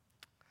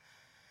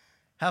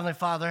Heavenly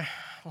Father,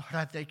 Lord,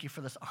 I thank you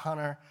for this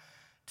honor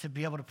to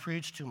be able to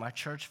preach to my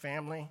church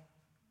family.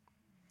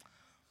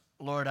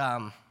 Lord,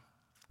 I'm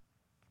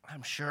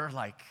sure,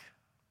 like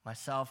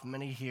myself,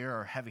 many here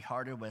are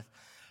heavy-hearted with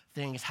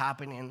things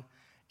happening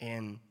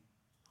in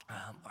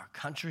our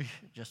country,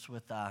 just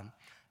with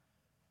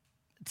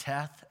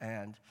death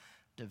and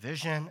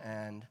division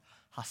and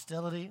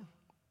hostility.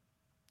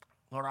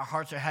 Lord, our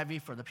hearts are heavy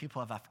for the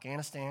people of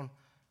Afghanistan,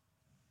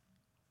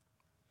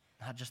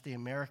 not just the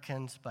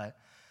Americans, but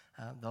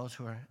those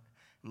who are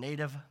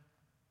native.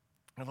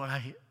 And Lord,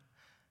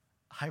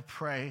 I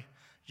pray,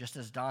 just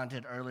as Don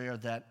did earlier,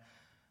 that,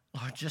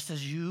 Lord, just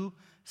as you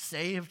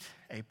saved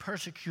a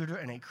persecutor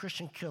and a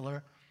Christian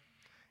killer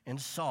in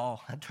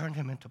Saul and turned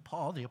him into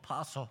Paul the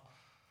apostle,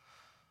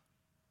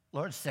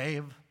 Lord,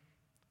 save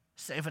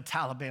a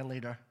Taliban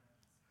leader.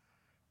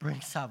 Bring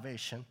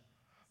salvation.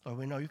 Lord,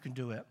 we know you can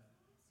do it.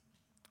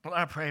 Lord,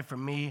 I pray for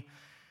me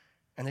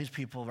and these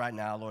people right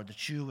now, Lord,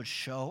 that you would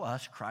show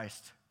us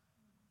Christ.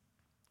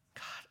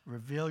 God,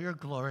 reveal your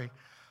glory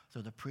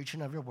through the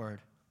preaching of your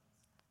word.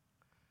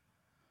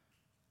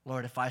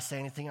 Lord, if I say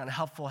anything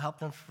unhelpful, help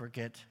them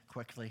forget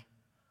quickly.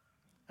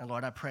 And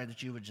Lord, I pray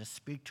that you would just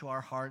speak to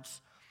our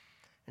hearts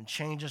and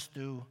change us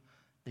through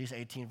these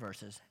 18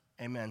 verses.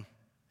 Amen.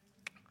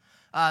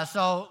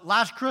 So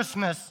last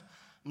Christmas,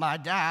 my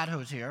dad,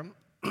 who's here,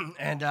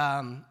 and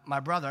my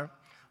brother,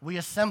 we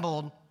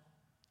assembled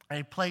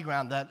a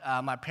playground that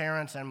my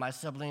parents and my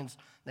siblings,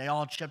 they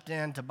all chipped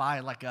in to buy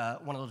like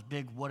one of those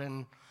big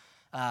wooden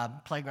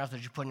playgrounds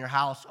that you put in your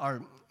house,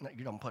 or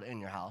you don't put it in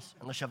your house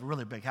unless you have a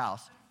really big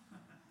house.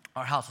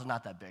 Our house is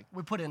not that big.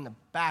 We put it in the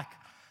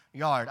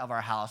backyard of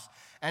our house.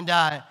 And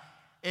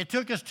it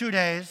took us 2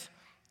 days.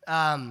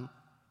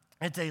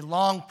 It's a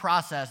long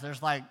process.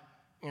 There's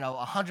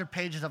 100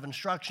 pages of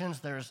instructions.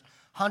 There's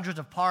hundreds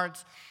of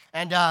parts.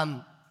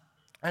 And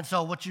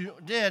so what you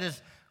did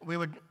is we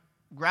would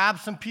grab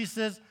some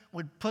pieces,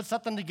 we'd put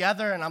something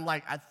together, and I'm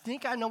like, I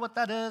think I know what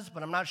that is,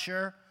 but I'm not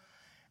sure.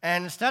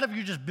 And instead of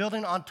you just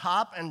building on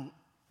top and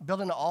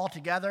building it all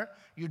together,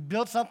 you'd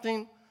build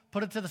something,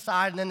 put it to the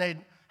side, and then they'd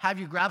have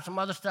you grab some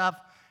other stuff,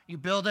 you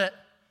build it,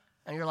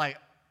 and you're like,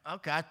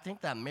 okay, I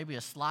think that may be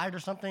a slide or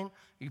something.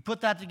 You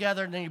put that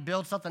together, and then you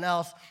build something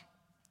else.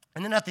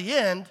 And then at the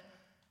end,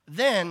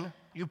 then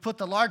you put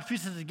the large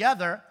pieces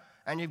together,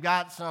 and you've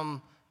got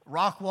some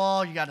rock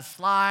wall, you got a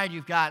slide,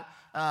 you've got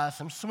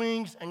some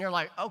swings, and you're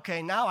like,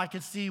 okay, now I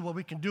can see what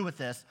we can do with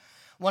this.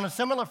 Well, in a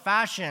similar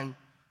fashion,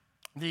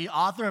 the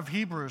author of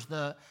Hebrews,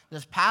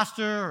 this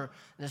pastor or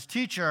this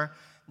teacher,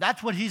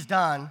 that's what he's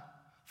done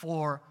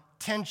for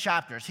 10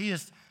 chapters. He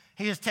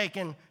has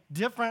taken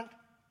different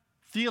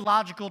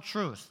theological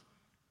truths.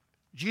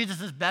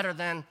 Jesus is better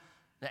than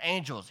the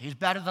angels. He's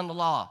better than the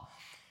law.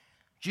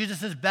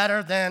 Jesus is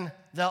better than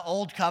the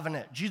old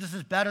covenant. Jesus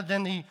is better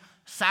than the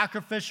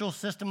sacrificial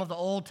system of the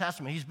Old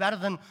Testament. He's better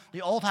than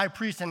the old high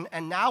priest.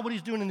 And now what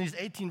he's doing in these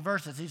 18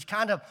 verses, he's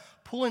kind of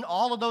pulling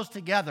all of those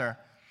together.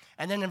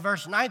 And then in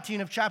verse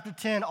 19 of chapter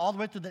 10, all the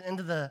way to the end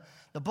of the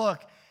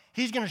book,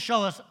 he's going to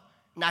show us,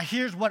 now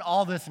here's what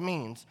all this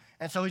means.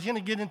 And so he's going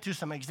to get into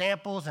some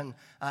examples and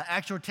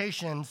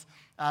exhortations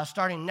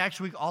starting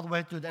next week all the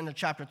way through the end of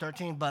chapter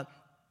 13. But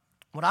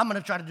what I'm going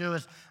to try to do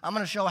is I'm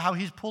going to show how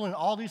he's pulling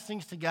all these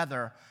things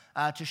together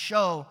to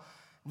show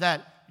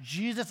that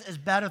Jesus is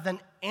better than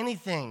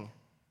anything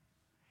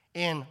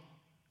in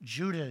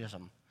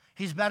Judaism.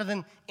 He's better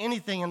than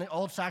anything in the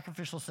old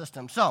sacrificial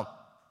system. So,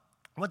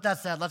 with that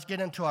said, let's get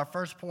into our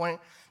first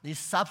point, the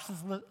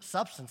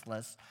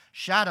substanceless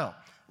shadow.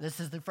 This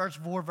is the first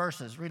 4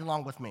 verses. Read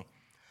along with me.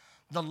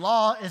 The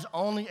law is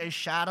only a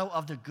shadow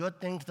of the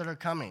good things that are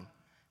coming,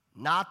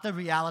 not the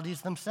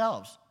realities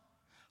themselves.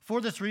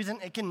 For this reason,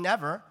 it can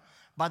never,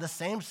 by the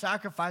same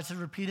sacrifices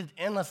repeated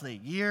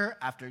endlessly, year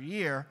after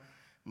year,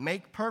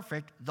 make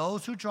perfect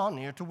those who draw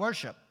near to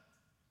worship.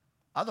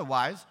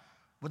 Otherwise,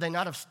 would they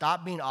not have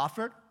stopped being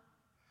offered?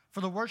 For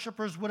the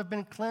worshipers would have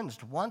been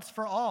cleansed once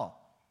for all,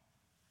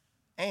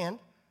 and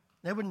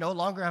they would no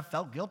longer have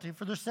felt guilty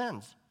for their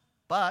sins.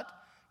 But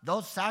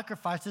those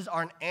sacrifices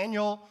are an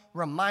annual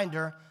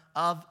reminder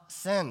of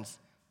sins.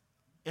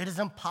 It is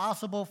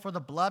impossible for the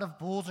blood of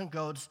bulls and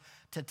goats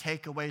to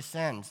take away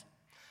sins.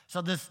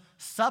 So this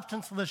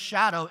substanceless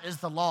shadow is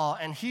the law.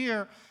 And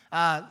here,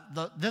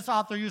 this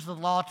author uses the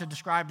law to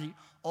describe the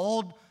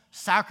old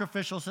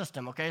sacrificial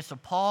system, okay? So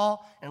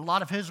Paul, in a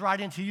lot of his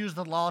writings, he used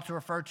the law to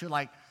refer to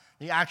like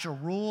the actual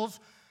rules.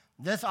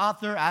 This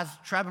author, as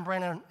Treb and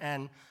Brandon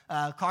and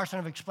Carson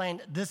have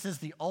explained, this is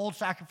the old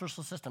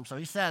sacrificial system. So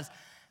he says,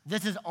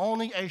 this is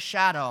only a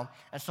shadow.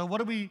 And so what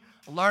do we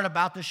learn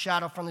about this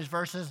shadow from these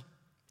verses?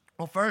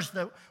 Well, first,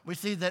 we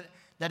see that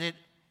it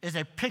is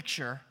a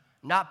picture,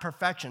 not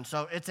perfection.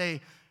 So it's a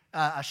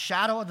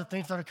shadow of the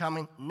things that are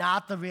coming,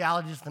 not the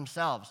realities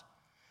themselves.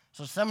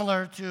 So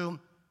similar to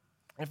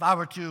if I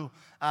were to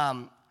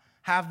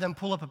have them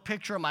pull up a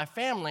picture of my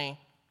family,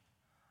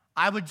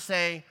 I would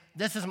say,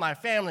 this is my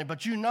family,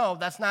 but you know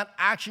that's not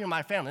actually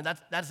my family.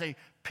 That's a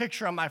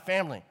picture of my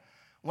family.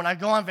 When I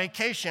go on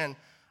vacation,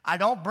 I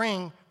don't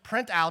bring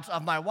printouts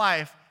of my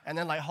wife and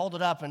then like hold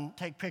it up and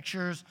take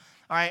pictures,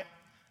 all right?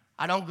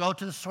 I don't go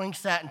to the swing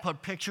set and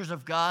put pictures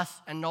of Gus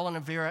and Nolan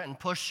and Vera and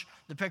push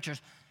the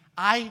pictures.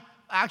 I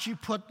actually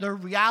put the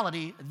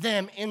reality,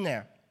 them, in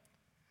there.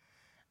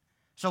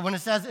 So when it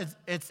says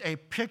it's a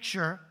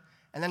picture,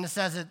 and then it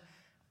says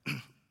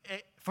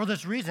for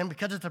this reason,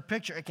 because it's a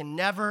picture, it can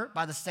never,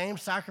 by the same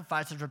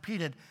sacrifices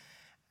repeated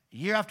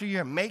year after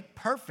year, make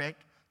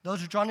perfect those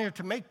who draw near.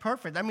 To make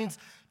perfect, that means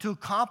to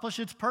accomplish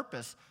its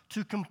purpose,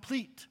 to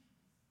complete.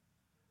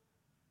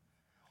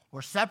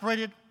 We're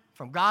separated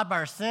from God by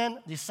our sin.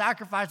 These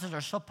sacrifices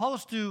are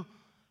supposed to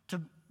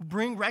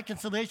bring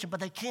reconciliation, but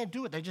they can't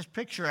do it. They just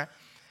picture it.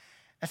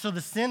 And so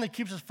the sin that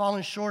keeps us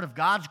falling short of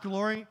God's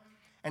glory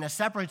and it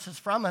separates us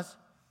from us,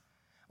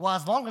 well,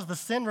 as long as the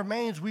sin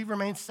remains, we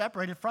remain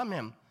separated from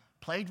him,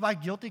 plagued by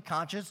guilty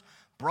conscience,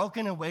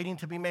 broken and waiting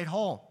to be made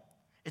whole.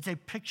 It's a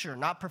picture,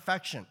 not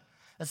perfection.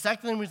 The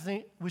second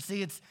thing we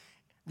see it's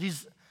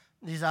these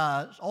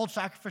old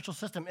sacrificial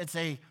system. It's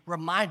a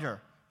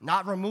reminder,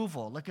 not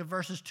removal. Look at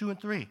verses 2 and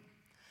 3. It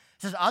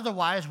says,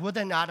 otherwise, would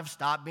they not have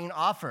stopped being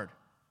offered?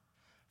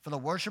 For the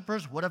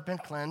worshipers would have been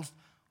cleansed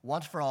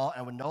once for all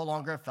and would no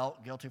longer have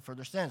felt guilty for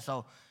their sins.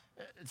 So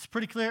it's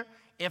pretty clear.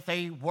 If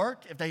they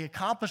worked, if they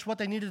accomplished what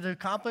they needed to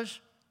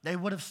accomplish, they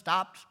would have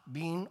stopped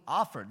being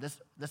offered.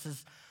 This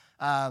is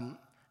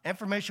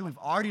information we've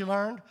already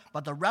learned,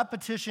 but the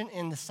repetition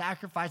in the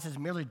sacrifices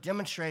merely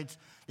demonstrates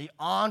the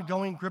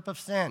ongoing grip of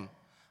sin.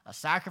 A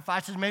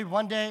sacrifice is made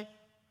one day,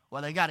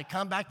 well, they got to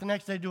come back the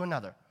next day to do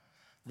another.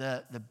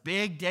 The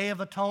big day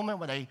of atonement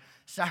where they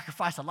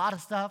sacrifice a lot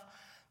of stuff,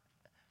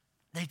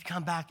 they'd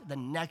come back the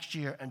next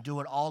year and do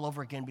it all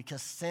over again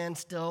because sin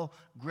still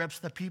grips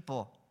the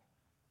people.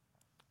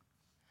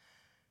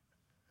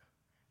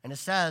 And it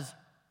says,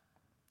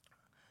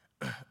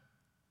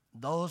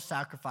 those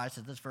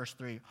sacrifices, this verse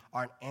 3,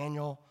 are an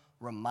annual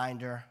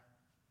reminder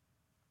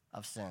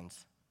of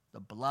sins. The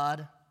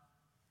blood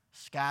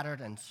scattered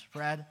and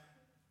spread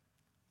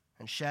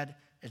and shed,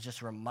 it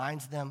just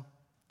reminds them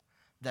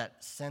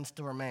that sin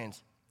still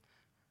remains.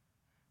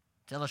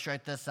 To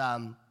illustrate this,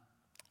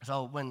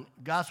 so when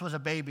Gus was a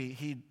baby,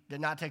 he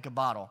did not take a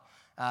bottle.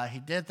 He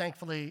did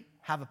thankfully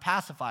have a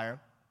pacifier.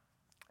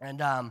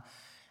 And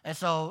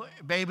so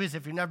babies,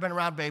 if you've never been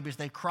around babies,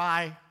 they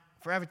cry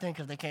for everything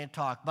because they can't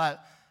talk.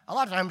 But a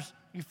lot of times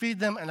you feed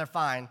them and they're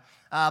fine.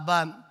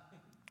 But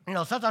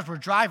sometimes we're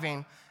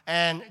driving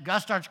and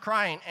Gus starts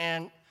crying.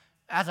 And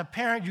as a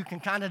parent, you can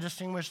kind of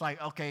distinguish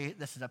like, okay,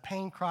 this is a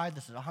pain cry,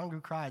 this is a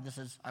hungry cry, this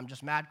is I'm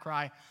just mad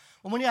cry.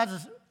 Well, when he has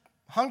this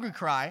hungry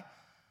cry,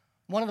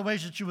 one of the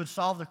ways that you would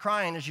solve the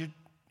crying is you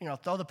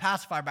throw the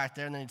pacifier back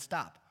there and then he'd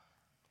stop.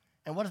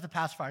 And what does the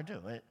pacifier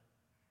do?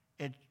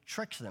 It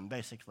tricks them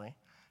basically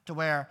to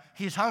where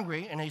he's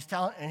hungry and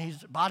his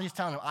body's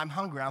telling him, I'm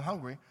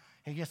hungry.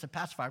 He gets the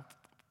pacifier.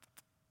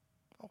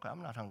 Okay,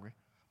 I'm not hungry.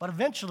 But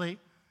eventually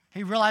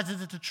he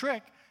realizes it's a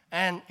trick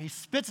and he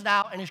spits it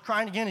out and he's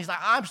crying again. He's like,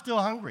 I'm still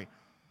hungry.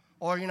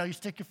 Or, you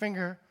stick your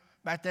finger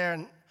back there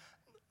and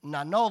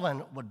now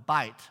Nolan would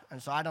bite.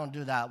 And so I don't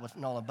do that with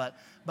Nolan.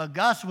 But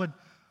Gus would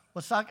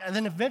suck. And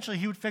then eventually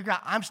he would figure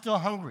out, I'm still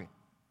hungry.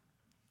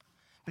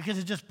 Because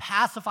it just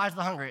pacifies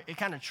the hunger. It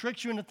kind of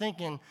tricks you into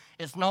thinking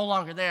it's no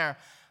longer there.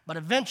 But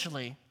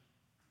eventually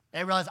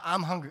they realize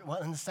I'm hungry.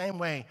 Well, in the same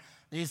way,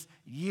 these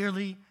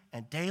yearly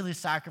and daily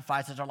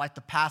sacrifices are like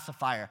the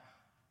pacifier.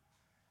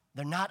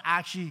 They're not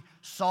actually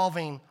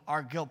solving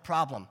our guilt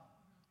problem.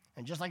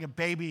 And just like a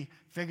baby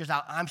figures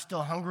out I'm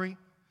still hungry,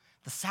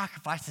 the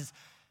sacrifices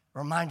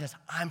remind us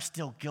I'm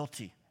still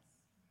guilty.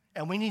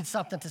 And we need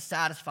something to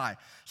satisfy.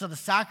 So the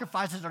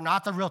sacrifices are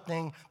not the real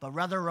thing, but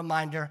rather a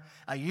reminder,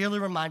 a yearly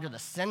reminder that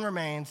sin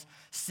remains,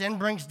 sin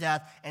brings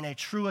death, and a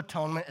true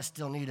atonement is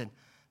still needed.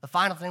 The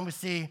final thing we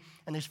see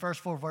in these first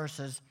 4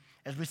 verses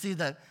is we see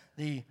that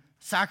the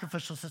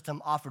sacrificial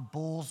system offered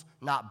bulls,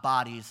 not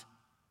bodies.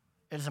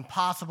 It is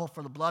impossible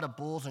for the blood of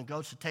bulls and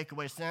goats to take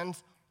away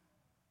sins.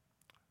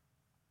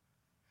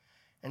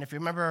 And if you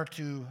remember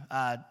to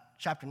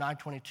chapter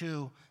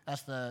 9:22,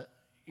 that's those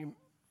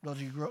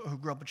of you who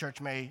grew up in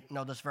church may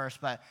know this verse,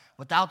 but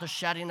without the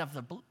shedding of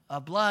the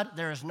blood,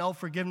 there is no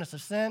forgiveness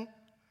of sin.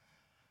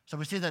 So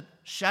we see that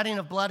shedding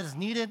of blood is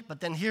needed, but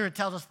then here it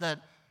tells us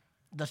that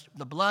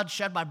the blood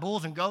shed by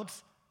bulls and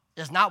goats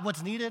is not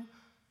what's needed.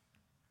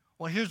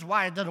 Well, here's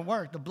why it doesn't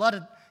work. The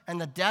blood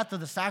and the death of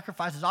the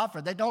sacrifices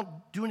offered, they don't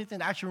do anything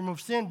to actually remove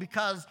sin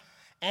because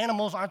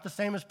animals aren't the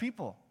same as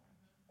people.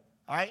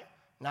 All right?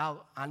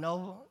 Now, I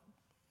know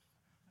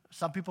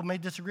some people may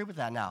disagree with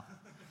that now.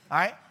 All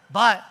right?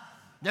 But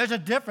there's a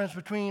difference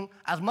between,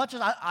 as much as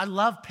I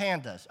love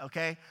pandas,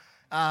 okay?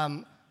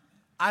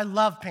 I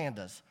love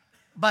pandas.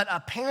 But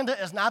a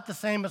panda is not the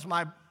same as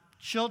my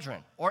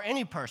children or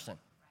any person.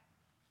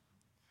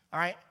 All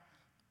right?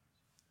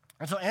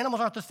 And so animals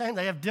aren't the same.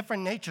 They have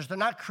different natures. They're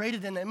not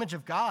created in the image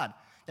of God.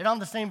 They don't have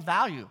the same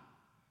value.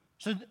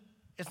 So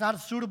it's not a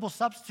suitable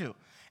substitute.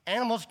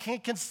 Animals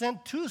can't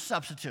consent to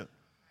substitute.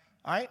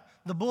 All right?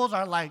 The bulls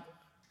aren't like,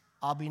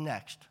 I'll be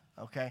next,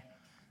 okay?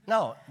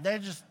 No, they're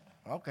just,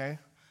 okay.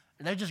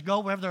 They just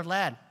go wherever they're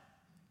led.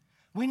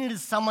 We needed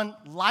someone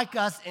like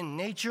us in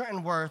nature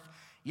and worth,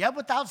 yet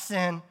without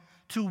sin,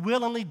 to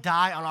willingly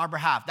die on our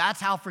behalf.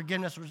 That's how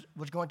forgiveness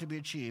was going to be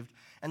achieved,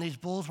 and these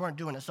bulls weren't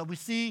doing it. So we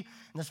see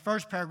in this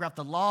first paragraph,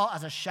 the law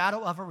as a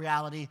shadow of a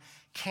reality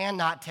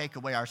cannot take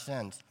away our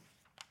sins.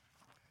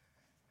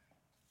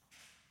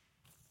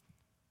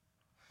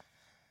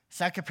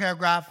 Second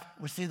paragraph,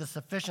 we see the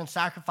sufficient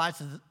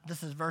sacrifices.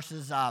 This is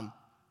verses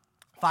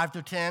 5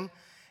 through 10.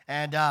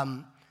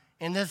 And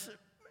in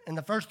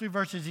the first three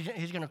verses,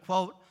 he's going to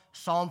quote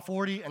Psalm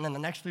 40, and then the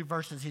next three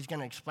verses, he's going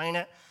to explain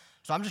it.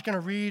 So I'm just going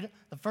to read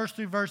the first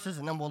three verses,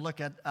 and then we'll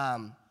look at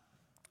the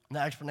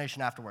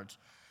explanation afterwards.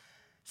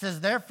 It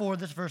says, therefore,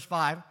 this is verse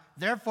 5,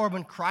 therefore,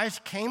 when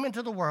Christ came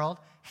into the world,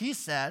 he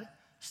said,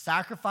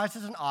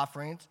 sacrifices and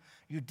offerings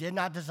you did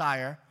not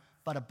desire,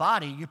 but a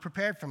body you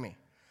prepared for me.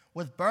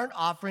 With burnt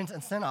offerings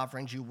and sin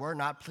offerings you were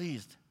not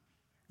pleased.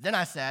 Then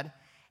I said,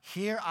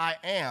 here I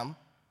am,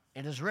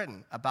 it is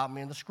written about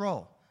me in the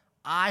scroll.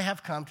 I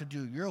have come to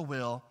do your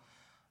will,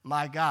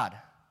 my God.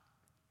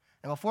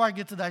 And before I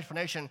get to the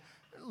explanation,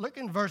 look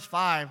in verse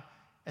 5.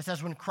 It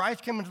says, when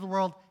Christ came into the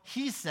world,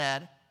 he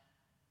said,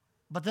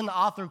 but then the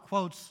author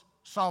quotes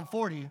Psalm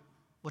 40,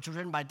 which was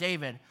written by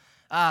David.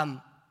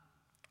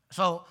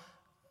 So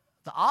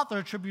the author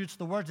attributes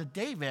the words of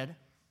David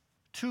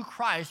to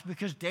Christ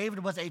because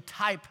David was a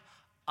type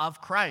of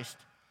Christ.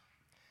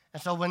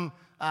 And so when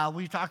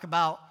we talk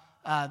about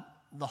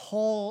the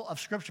whole of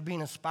Scripture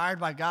being inspired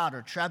by God,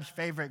 or Treb's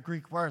favorite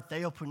Greek word,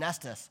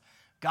 theopneustos,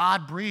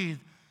 God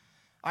breathed.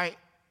 All right,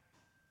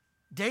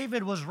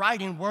 David was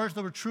writing words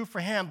that were true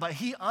for him, but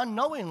he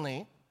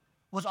unknowingly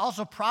was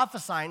also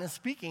prophesying and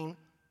speaking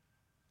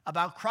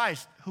about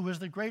Christ, who is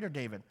the greater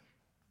David.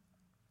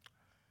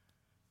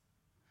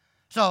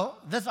 So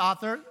this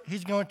author,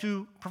 he's going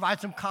to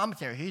provide some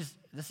commentary.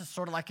 This is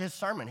sort of like his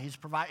sermon. He's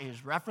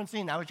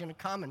referencing, now he's going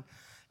to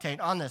commentate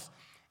on this.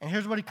 And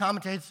here's what he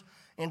commentates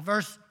in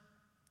verse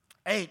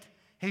 8.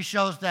 He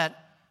shows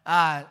that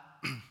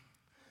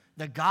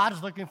that God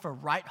is looking for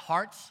right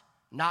hearts,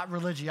 not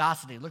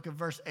religiosity. Look at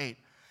verse 8.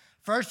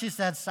 First, he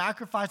said,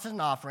 sacrifices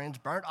and offerings,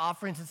 burnt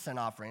offerings and sin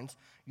offerings,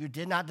 you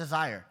did not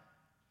desire,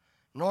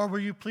 nor were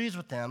you pleased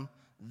with them,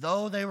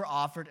 though they were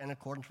offered in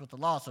accordance with the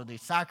law. So the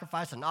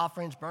sacrifice and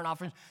offerings, burnt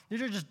offerings,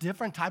 these are just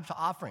different types of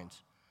offerings.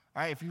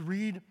 All right, if you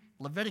read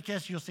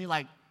Leviticus, you'll see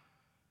like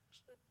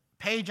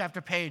page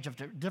after page of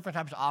different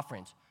types of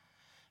offerings.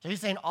 So he's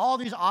saying all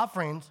these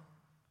offerings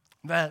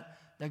that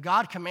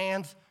God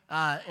commands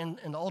in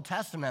the Old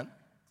Testament,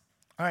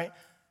 all right,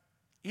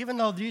 even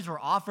though these were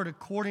offered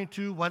according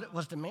to what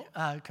was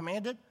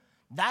commanded,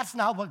 that's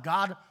not what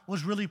God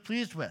was really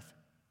pleased with.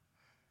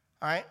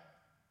 All right?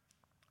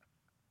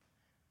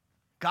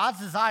 God's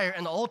desire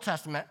in the Old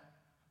Testament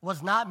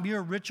was not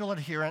mere ritual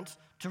adherence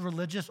to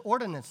religious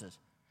ordinances.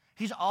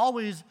 He's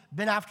always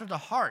been after the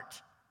heart.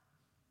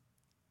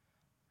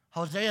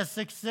 Hosea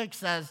 6:6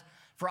 says,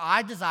 for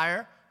I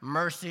desire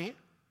mercy,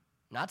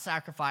 not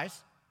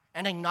sacrifice,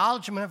 and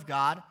acknowledgement of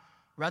God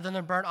rather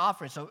than burnt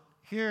offering. So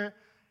here,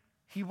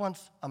 he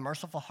wants a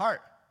merciful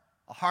heart,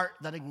 a heart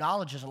that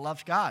acknowledges and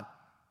loves God.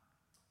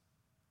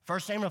 1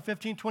 Samuel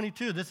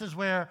 15:22, this is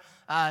where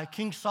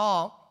King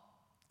Saul,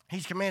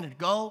 he's commanded,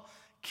 go,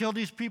 kill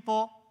these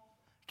people,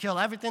 kill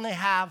everything they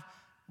have.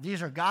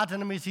 These are God's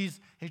enemies. He's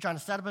trying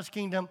to set up his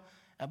kingdom.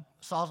 And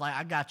Saul's like,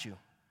 I got you.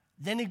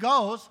 Then he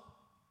goes,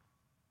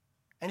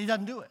 and he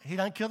doesn't do it. He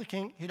doesn't kill the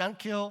king. He doesn't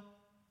kill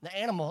the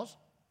animals.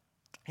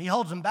 He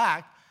holds them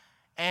back.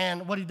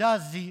 And what he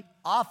does is he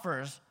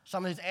offers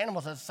some of these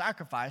animals as a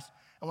sacrifice.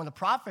 And when the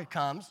prophet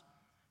comes,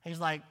 he's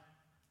like,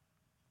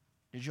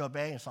 did you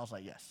obey? And Saul's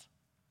like, yes.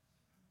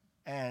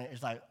 And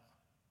it's like,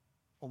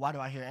 well, why do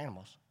I hear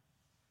animals?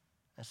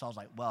 And Saul's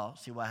like, well,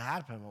 see, what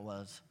happened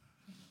was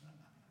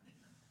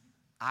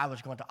I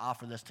was going to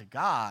offer this to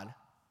God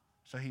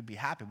so he'd be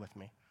happy with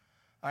me.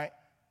 All right?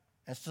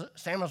 And so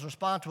Samuel's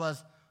response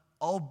was,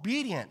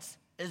 obedience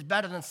is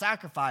better than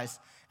sacrifice,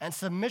 and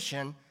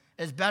submission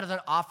is better than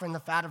offering the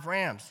fat of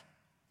rams.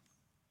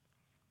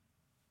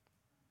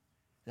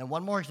 Then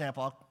one more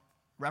example, I'll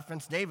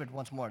reference David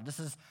once more. This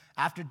is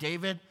after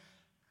David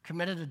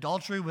committed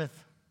adultery with,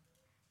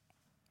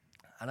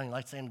 I don't even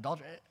like saying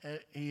adultery,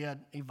 he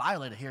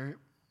violated here,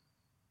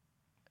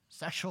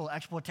 sexual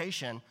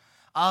exploitation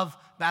of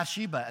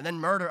Bathsheba, and then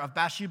murder of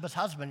Bathsheba's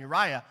husband,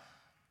 Uriah.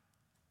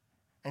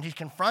 And he's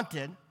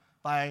confronted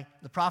by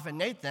the prophet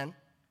Nathan.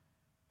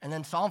 And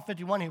then Psalm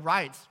 51, he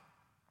writes,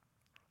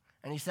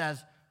 and he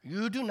says,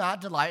 you do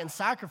not delight in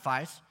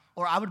sacrifice,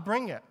 or I would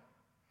bring it.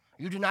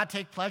 You do not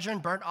take pleasure in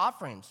burnt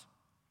offerings.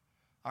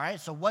 All right,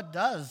 so what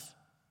does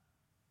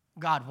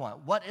God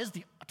want? What is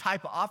the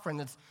type of offering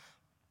that's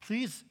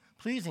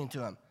pleasing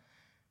to him?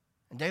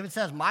 And David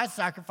says, my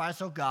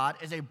sacrifice, O God,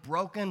 is a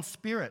broken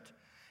spirit,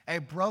 a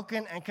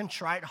broken and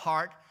contrite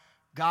heart.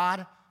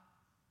 God,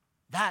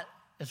 that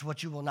is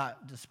what you will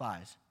not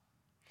despise.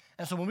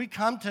 And so when we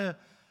come to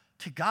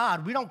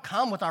God, we don't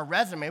come with our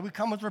resume. We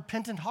come with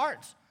repentant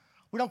hearts.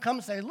 We don't come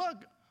and say,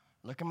 look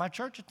at my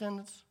church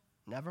attendance.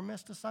 Never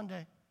missed a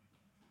Sunday.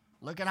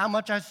 Look at how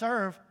much I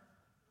serve.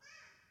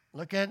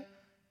 Look at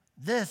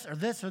this or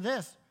this or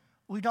this.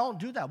 We don't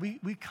do that.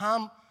 We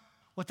come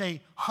with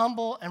a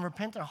humble and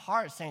repentant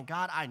heart saying,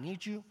 God, I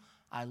need you.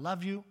 I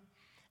love you.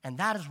 And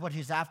that is what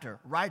he's after.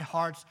 Right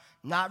hearts,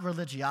 not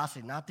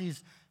religiosity, not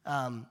these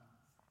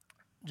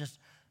just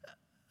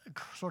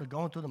sort of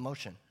going through the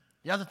motion.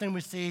 The other thing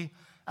we see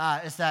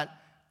is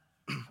that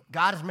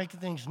God is making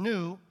things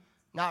new,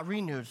 not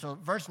renewed. So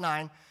verse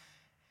 9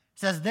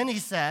 says, then he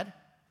said,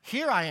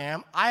 here I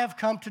am. I have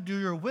come to do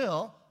your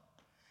will.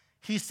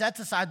 He sets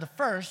aside the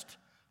first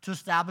to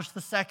establish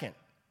the second.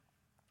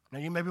 Now,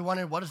 you may be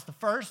wondering, what is the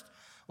first?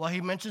 Well, he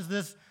mentions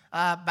this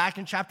back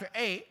in chapter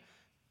 8,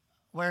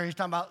 where he's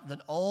talking about the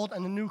old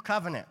and the new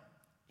covenant.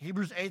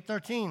 Hebrews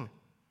 8:13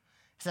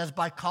 says,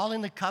 by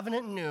calling the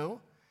covenant new,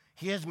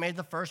 he has made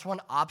the first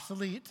one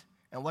obsolete,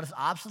 and what is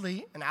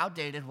obsolete and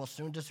outdated will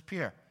soon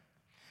disappear.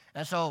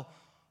 And so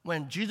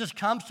when Jesus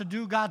comes to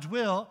do God's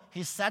will,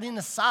 he's setting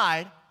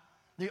aside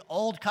the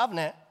old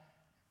covenant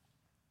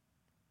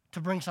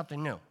to bring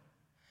something new.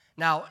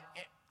 Now,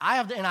 I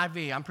have the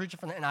NIV. I'm preaching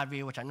from the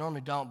NIV, which I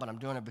normally don't, but I'm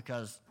doing it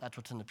because that's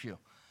what's in the pew.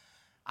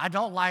 I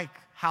don't like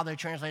how they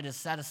translated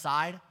set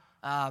aside.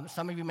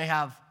 Some of you may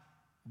have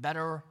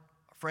better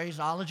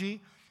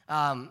phraseology.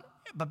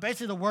 But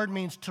basically the word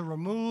means to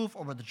remove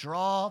or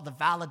withdraw the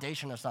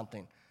validation of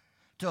something,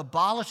 to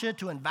abolish it,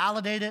 to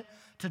invalidate it,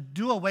 to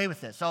do away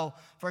with it. So,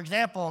 for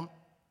example,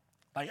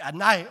 like at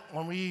night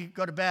when we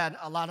go to bed,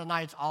 a lot of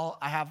nights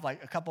I have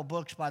like a couple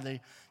books by the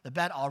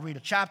bed. I'll read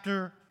a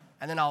chapter,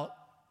 and then I'll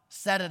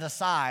set it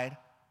aside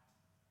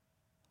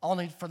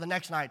only for the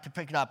next night to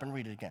pick it up and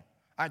read it again.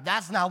 All right,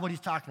 that's not what he's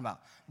talking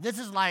about. This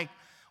is like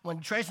when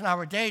Trace and I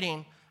were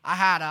dating, I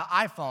had an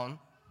iPhone,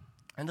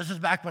 and this is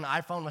back when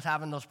iPhone was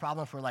having those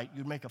problems where like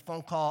you'd make a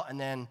phone call and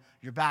then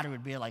your battery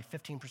would be at like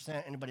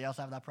 15%. Anybody else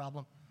have that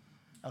problem?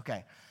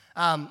 Okay.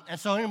 And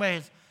so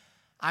anyways,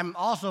 I'm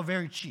also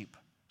very cheap.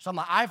 So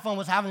my iPhone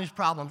was having these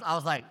problems. I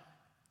was like,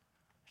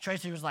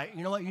 Tracy was like,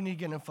 you know what, you need to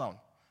get a new phone.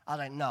 I was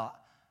like, no.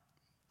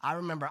 I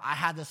remember I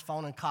had this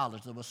phone in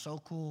college that was so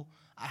cool.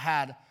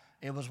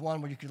 It was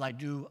one where you could like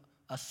do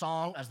a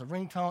song as the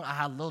ringtone. I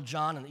had Lil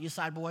Jon and the East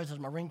Side Boys as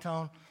my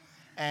ringtone.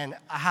 And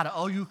I had an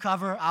OU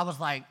cover. I was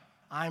like,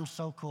 I'm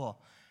so cool.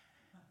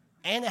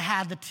 And it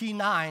had the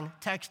T9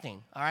 texting,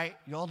 all right?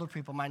 You older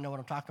people might know what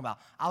I'm talking about.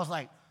 I was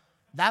like,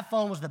 that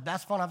phone was the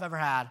best phone I've ever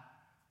had.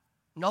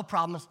 No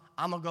problems.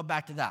 I'm going to go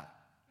back to that.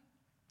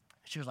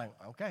 She was like,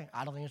 okay,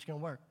 I don't think it's going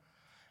to work.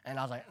 And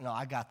I was like, no,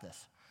 I got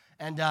this.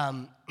 And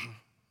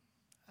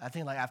I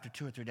think like after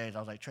 2 or 3 days, I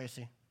was like,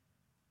 Tracy,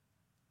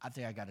 I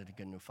think I got to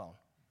get a new phone.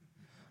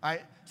 All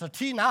right, so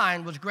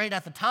T9 was great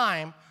at the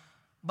time,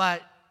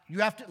 but you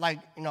have to, like,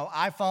 you know,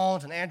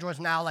 iPhones and Androids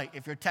now, like,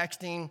 if you're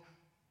texting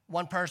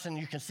one person,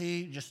 you can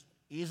just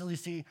easily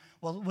see.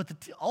 Well, with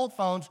the old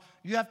phones,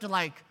 you have to,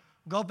 like,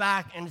 go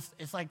back, and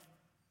it's like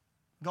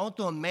going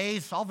through a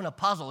maze, solving a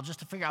puzzle just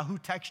to figure out who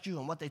texted you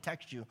and what they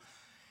text you.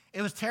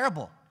 It was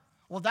terrible.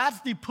 Well,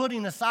 that's the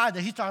putting aside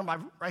that he's talking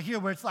about right here,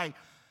 where it's like,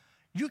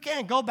 you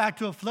can't go back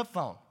to a flip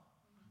phone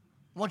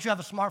once you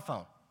have a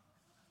smartphone.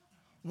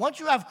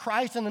 Once you have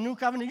Christ in the new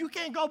covenant, you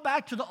can't go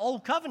back to the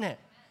old covenant.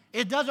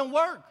 It doesn't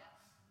work.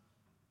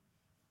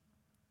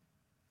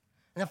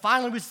 And then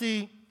finally we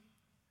see,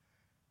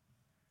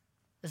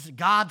 this is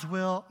God's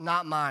will,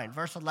 not mine.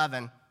 Verse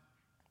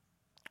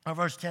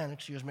 10,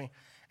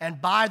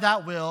 And by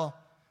that will,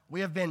 we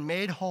have been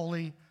made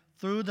holy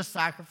through the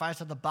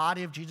sacrifice of the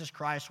body of Jesus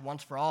Christ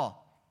once for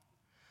all.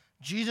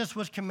 Jesus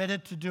was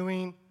committed to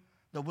doing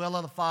the will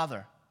of the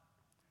Father.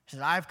 He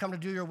said, I have come to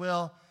do your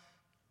will,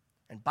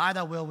 and by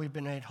that will we've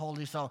been made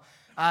holy. So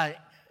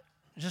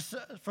just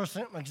for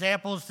some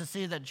examples to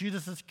see that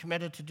Jesus is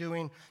committed to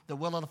doing the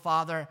will of the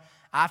Father.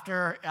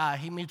 After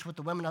he meets with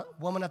the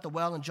woman at the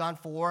well in John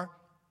 4,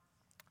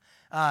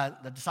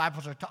 the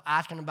disciples are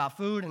asking him about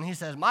food, and he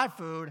says, my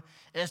food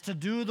is to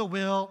do the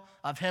will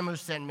of him who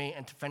sent me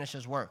and to finish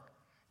his work.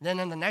 Then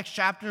in the next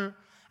chapter,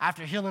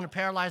 after healing a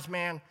paralyzed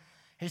man,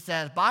 he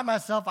says, by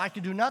myself I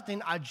can do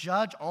nothing. I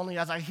judge only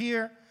as I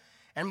hear,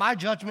 and my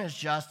judgment is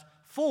just,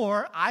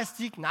 for I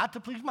seek not to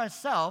please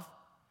myself,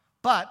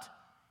 but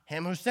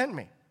him who sent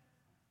me.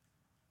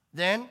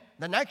 Then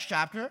the next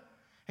chapter,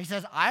 he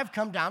says, I have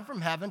come down from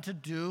heaven to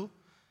do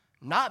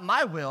not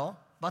my will,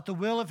 but the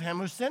will of him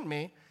who sent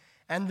me.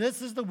 And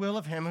this is the will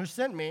of him who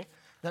sent me,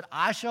 that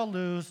I shall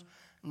lose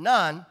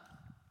none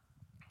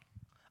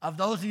of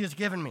those he has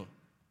given me.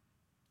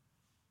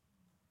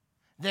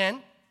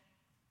 Then,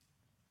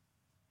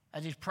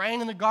 as he's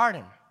praying in the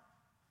garden,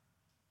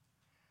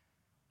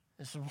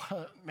 this is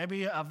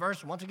maybe a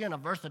verse, once again, a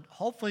verse that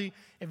hopefully,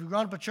 if you've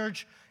grown up at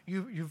church,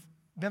 you've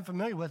been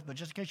familiar with, but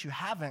just in case you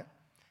haven't,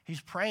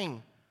 he's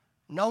praying,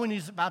 knowing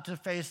he's about to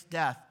face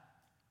death.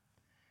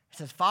 He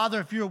says, Father,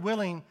 if you're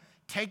willing,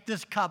 take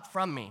this cup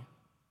from me.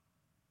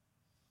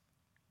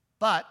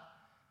 But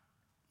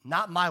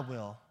not my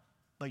will,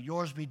 but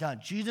yours be done.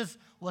 Jesus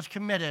was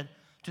committed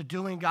to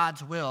doing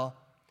God's will.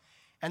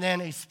 And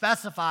then he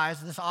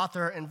specifies, this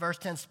author in verse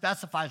 10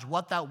 specifies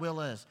what that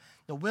will is.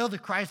 The will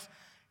that Christ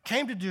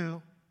came to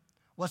do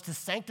was to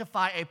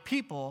sanctify a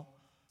people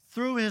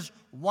through his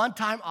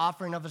one-time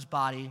offering of his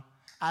body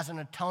as an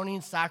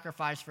atoning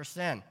sacrifice for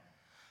sin.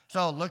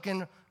 So look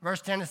in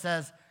verse 10, it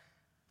says,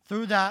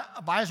 through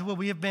that, by his will,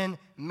 we have been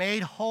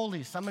made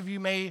holy. Some of you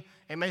may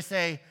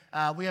say,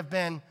 we have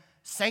been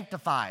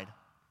sanctified.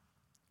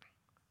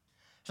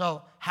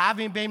 So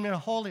having been made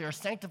holy or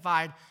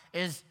sanctified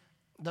is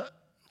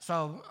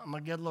so I'm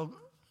going to get a little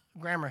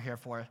grammar here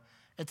for you.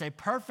 It's a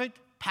perfect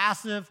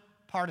passive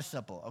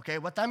participle, okay?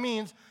 What that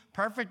means,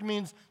 perfect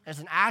means it's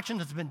an action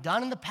that's been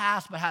done in the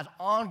past but has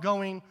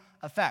ongoing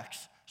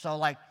effects. So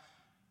like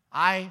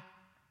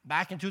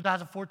back in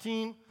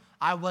 2014,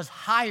 I was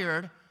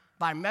hired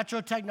by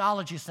Metro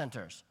Technology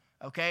Centers,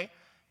 okay?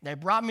 They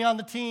brought me on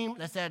the team.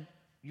 They said,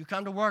 you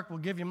come to work, we'll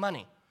give you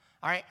money,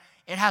 all right?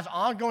 It has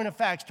ongoing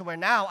effects to where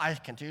now I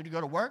continue to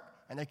go to work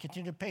and they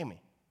continue to pay me.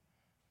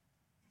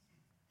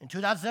 In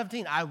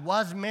 2017, I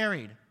was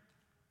married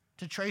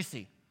to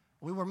Tracy.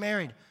 We were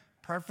married.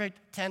 Perfect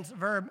tense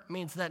verb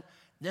means that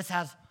this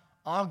has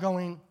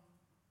ongoing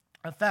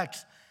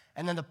effects.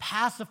 And then the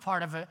passive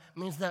part of it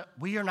means that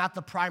we are not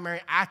the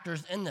primary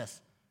actors in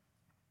this.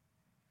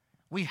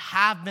 We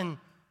have been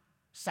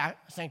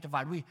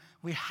sanctified.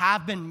 We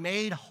have been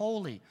made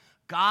holy.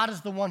 God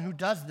is the one who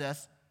does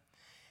this.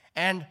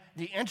 And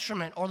the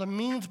instrument or the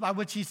means by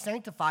which he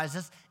sanctifies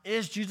us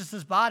is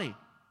Jesus' body,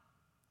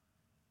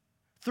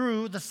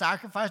 through the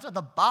sacrifice of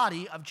the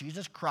body of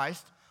Jesus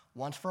Christ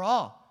once for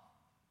all.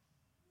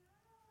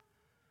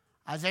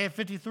 Isaiah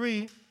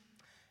 53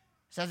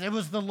 says it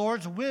was the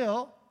Lord's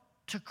will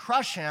to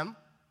crush him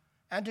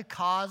and to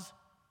cause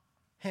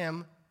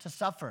him to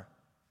suffer.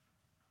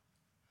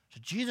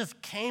 So Jesus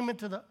came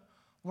into the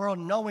world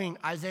knowing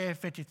Isaiah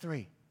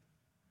 53.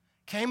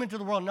 Came into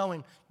the world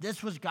knowing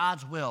this was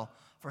God's will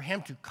for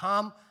him to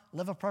come,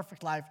 live a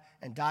perfect life,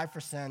 and die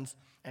for sins.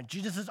 And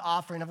Jesus'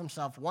 offering of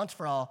himself once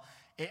for all,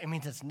 it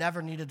means it's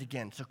never needed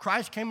again. So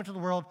Christ came into the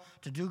world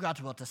to do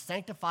God's will, to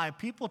sanctify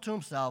people to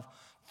himself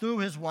through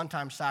his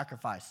one-time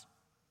sacrifice.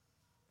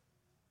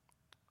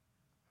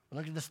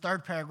 Look at this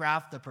third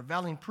paragraph, the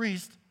prevailing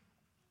priest.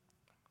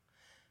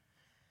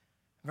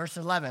 Verse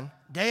 11,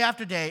 day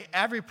after day,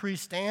 every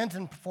priest stands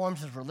and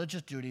performs his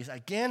religious duties.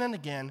 Again and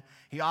again,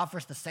 he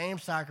offers the same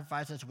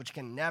sacrifices which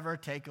can never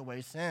take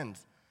away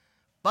sins.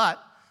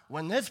 But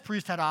when this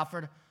priest had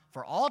offered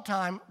for all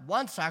time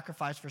one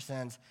sacrifice for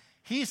sins,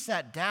 he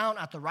sat down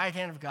at the right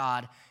hand of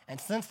God, and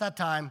since that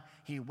time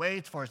he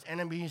waits for his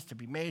enemies to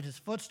be made his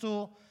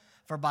footstool.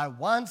 For by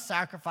one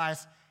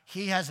sacrifice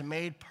he has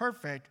made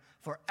perfect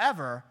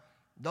forever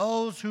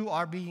those who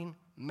are being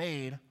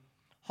made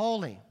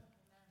holy.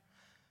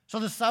 So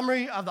the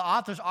summary of the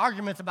author's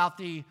arguments about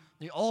the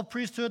old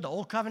priesthood, the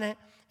old covenant,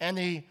 and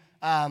the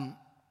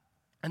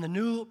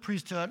new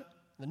priesthood,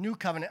 the new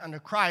covenant under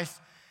Christ,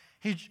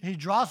 he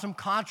draws some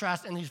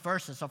contrast in these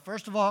verses. So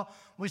first of all,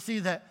 we see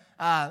that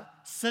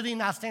sitting,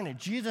 not standing.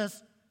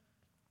 Jesus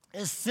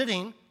is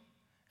sitting,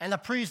 and the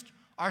priests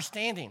are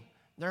standing.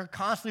 They're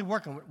constantly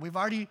working. We've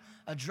already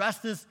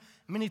addressed this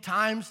many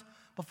times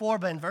before,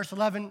 but in verse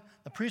 11,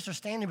 the priests are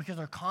standing because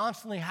they're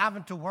constantly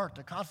having to work.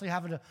 They're constantly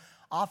having to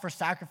offer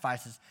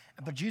sacrifices.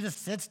 But Jesus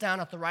sits down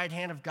at the right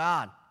hand of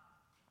God.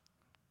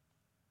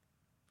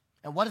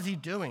 And what is he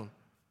doing?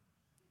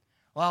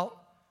 Well,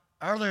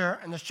 earlier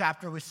in this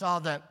chapter, we saw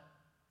that,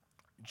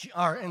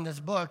 or in this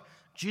book,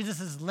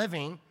 Jesus is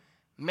living,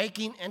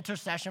 making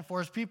intercession for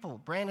his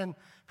people. Brandon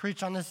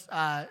preached on this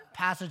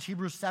passage,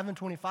 Hebrews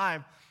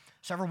 7:25,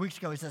 several weeks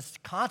ago. He says,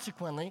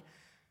 consequently,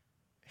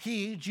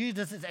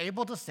 Jesus, is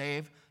able to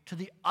save to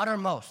the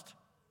uttermost.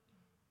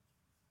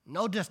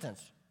 No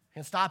distance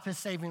can stop his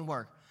saving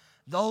work.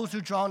 Those who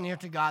draw near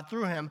to God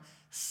through him,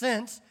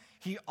 since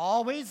he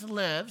always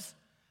lives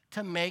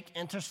to make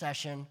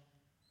intercession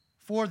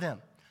for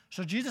them.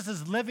 So Jesus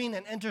is living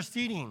and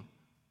interceding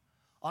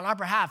on our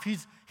behalf.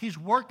 He's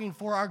working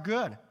for our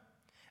good.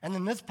 And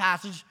then this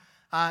passage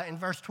in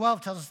verse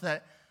 12 tells us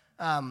that,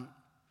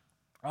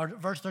 or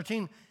verse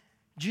 13,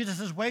 Jesus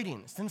is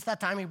waiting. Since that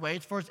time, he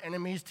waits for his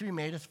enemies to be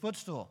made his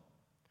footstool.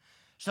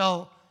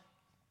 So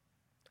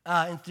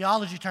in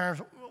theology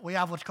terms, we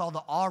have what's called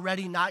the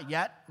already not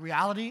yet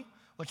reality,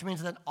 which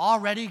means that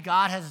already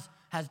God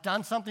has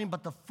done something,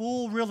 but the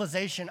full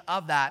realization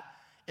of that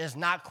is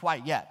not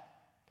quite yet.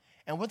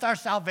 And with our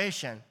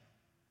salvation,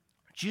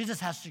 Jesus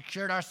has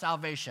secured our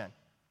salvation.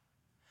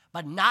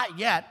 But not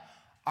yet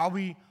are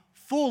we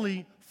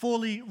fully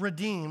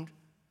redeemed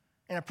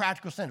in a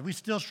practical sense. We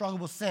still struggle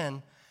with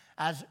sin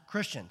as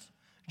Christians.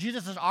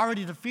 Jesus has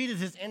already defeated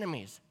his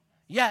enemies,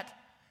 yet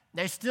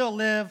they still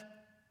live,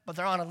 but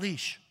they're on a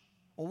leash.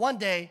 Well, one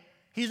day,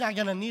 he's not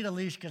going to need a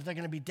leash because they're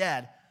going to be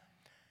dead.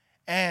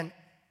 And it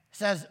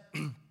says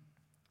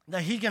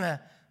that he's going to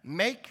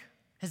make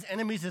his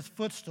enemies his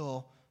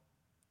footstool.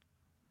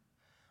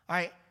 All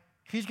right,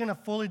 he's going to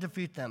fully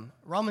defeat them.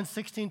 Romans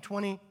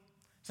 16:20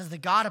 says the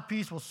God of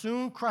peace will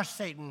soon crush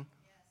Satan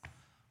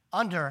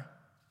under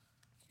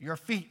your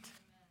feet.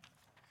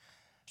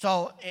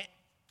 So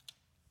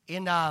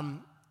in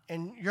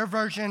your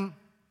version,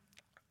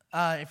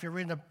 if you're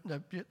reading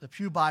the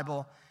Pew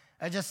Bible,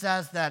 it just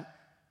says that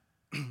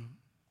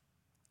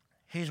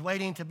He's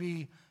waiting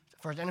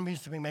for his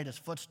enemies to be made his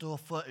footstool.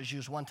 Foot is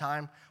used one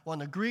time. Well, in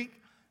the Greek,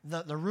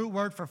 the root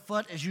word for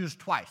foot is used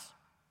twice,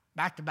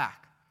 back to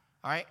back,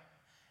 all right?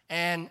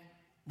 And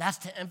that's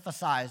to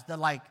emphasize that,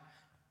 like,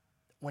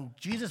 when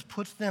Jesus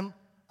puts them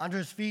under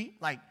his feet,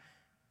 like,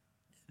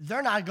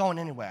 they're not going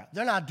anywhere.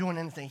 They're not doing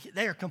anything.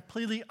 They are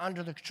completely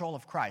under the control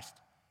of Christ.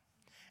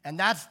 And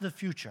that's the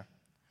future.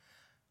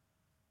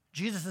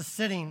 Jesus is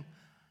sitting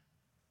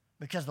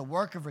because the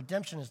work of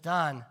redemption is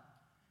done,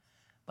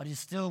 but he's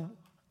still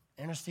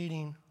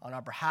interceding on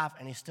our behalf,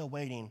 and he's still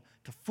waiting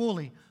to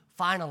fully,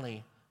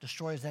 finally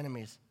destroy his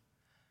enemies.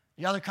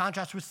 The other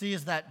contrast we see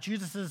is that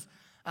Jesus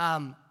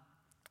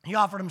he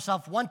offered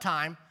himself one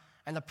time,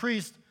 and the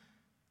priests,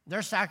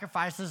 their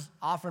sacrifices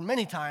offered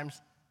many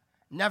times,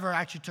 never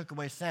actually took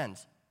away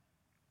sins.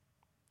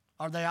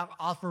 Or they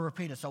offer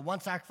repeated. So one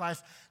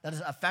sacrifice that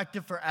is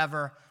effective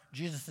forever,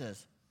 Jesus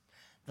is.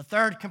 The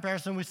third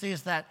comparison we see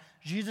is that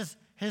Jesus,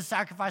 his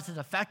sacrifice is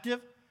effective,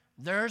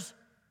 theirs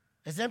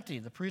is empty.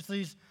 The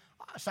priestly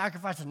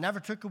sacrifices never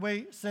took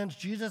away sins.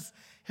 Jesus,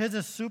 his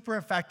is super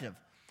effective.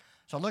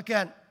 So look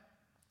at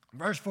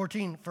verse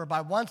 14. For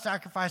by one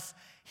sacrifice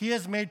he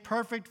is made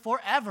perfect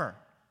forever.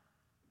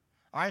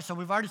 All right, so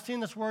we've already seen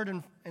this word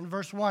in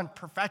verse 1,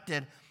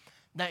 perfected,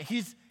 that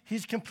he's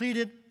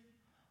completed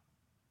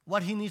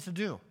what he needs to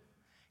do.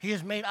 He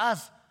has made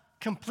us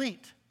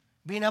complete,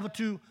 being able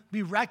to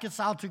be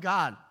reconciled to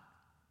God.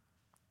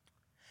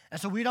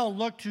 And so we don't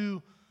look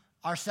to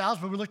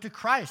ourselves, but we look to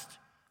Christ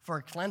for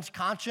a cleansed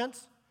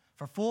conscience,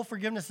 for full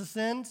forgiveness of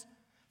sins,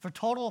 for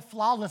total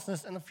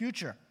flawlessness in the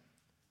future.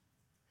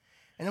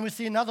 And then we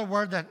see another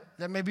word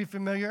that may be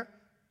familiar,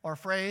 or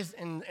phrase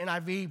in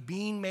NIV,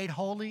 being made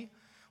holy.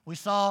 We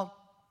saw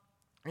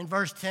in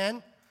verse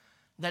 10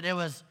 that it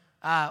was,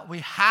 we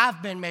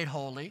have been made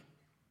holy.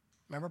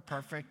 Remember,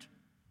 perfect,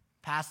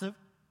 passive.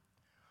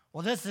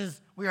 Well, this is,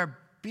 we are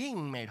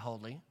being made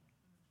holy,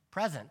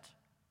 present,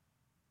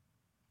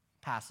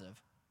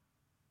 passive.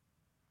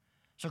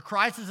 So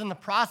Christ is in the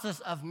process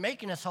of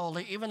making us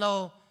holy, even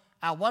though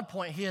at one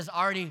point he has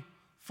already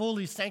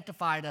fully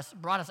sanctified us,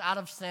 brought us out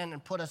of sin,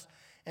 and put us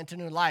into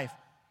new life.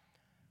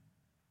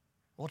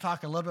 We'll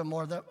talk a little bit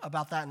more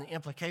about that in the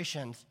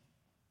implications.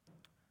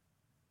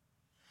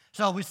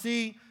 So we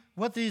see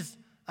with this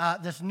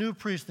new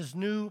priest, this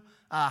new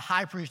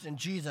high priest in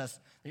Jesus,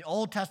 the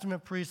Old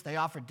Testament priests, they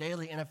offered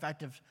daily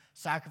ineffective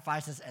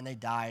sacrifices and they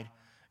died.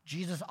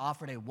 Jesus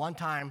offered a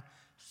one-time,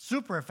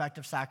 super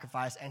effective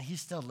sacrifice, and he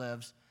still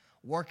lives,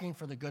 working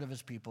for the good of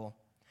his people.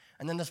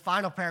 And then this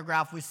final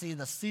paragraph, we see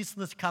the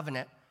ceaseless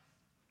covenant.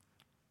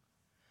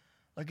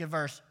 Look at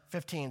verse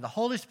 15. The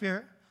Holy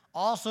Spirit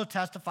also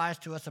testifies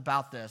to us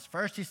about this.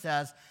 First he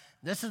says,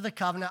 this is the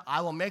covenant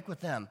I will make with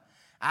them.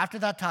 After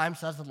that time,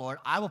 says the Lord,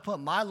 I will put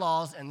my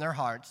laws in their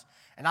hearts,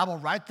 and I will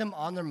write them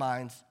on their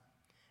minds.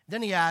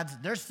 Then he adds,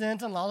 their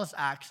sins and lawless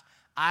acts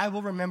I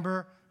will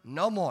remember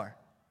no more.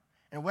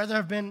 And where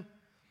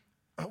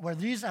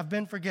these have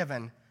been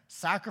forgiven,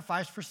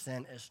 sacrifice for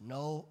sin is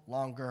no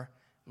longer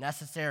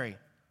necessary.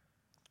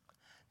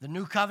 The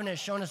new covenant is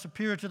shown as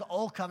superior to the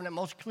old covenant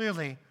most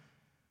clearly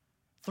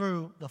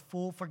through the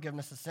full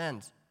forgiveness of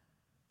sins.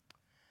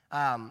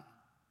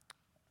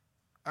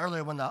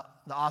 Earlier when the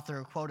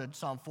author quoted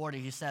Psalm 40,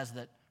 he says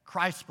that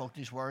Christ spoke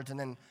these words, and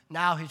then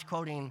now he's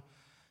quoting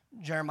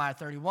Jeremiah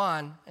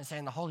 31 and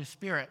saying the Holy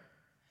Spirit.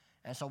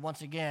 And so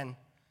once again,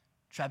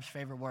 Treb's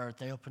favorite word,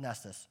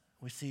 Theopneustos.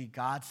 We see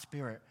God's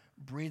Spirit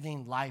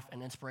breathing life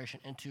and inspiration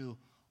into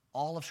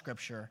all of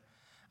Scripture,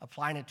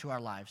 applying it to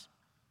our lives.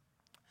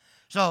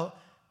 So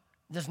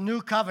this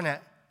new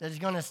covenant that he's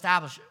going to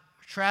establish,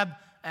 Treb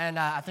and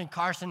I think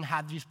Carson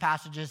had these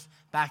passages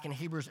back in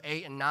Hebrews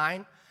 8 and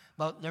 9,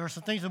 but there were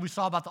some things that we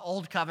saw about the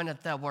old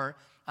covenant that were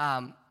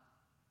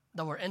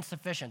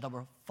insufficient, that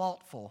were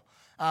faultful.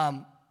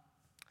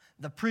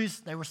 The priests,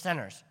 they were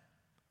sinners.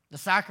 The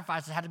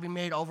sacrifices had to be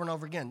made over and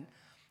over again.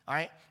 All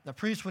right? The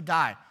priests would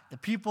die. The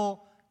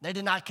people, they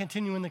did not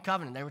continue in the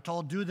covenant. They were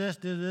told, do this,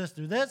 do this,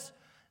 do this.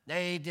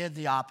 They did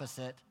the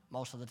opposite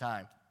most of the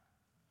time.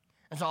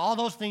 And so all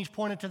those things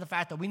pointed to the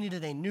fact that we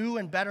needed a new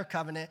and better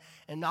covenant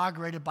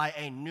inaugurated by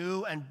a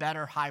new and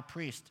better high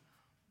priest.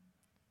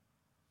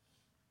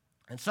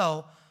 And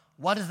so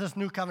what does this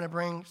new covenant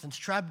bring? Since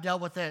Treb dealt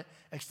with it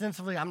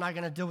extensively, I'm not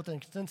going to deal with it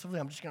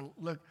extensively. I'm just going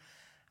to look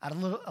at a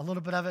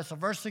little bit of it. So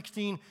verse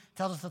 16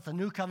 tells us that the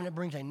new covenant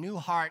brings a new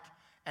heart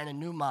and a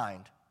new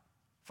mind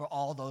for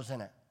all those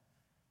in it.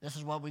 This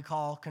is what we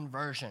call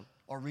conversion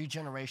or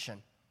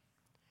regeneration.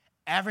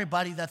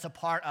 Everybody that's a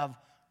part of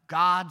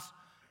God's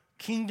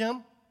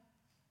kingdom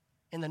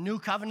in the new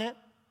covenant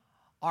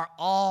are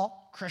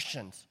all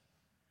Christians.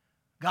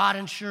 God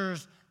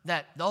ensures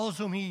that those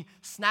whom he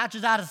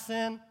snatches out of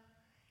sin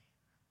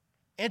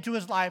into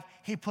his life,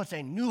 he puts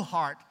a new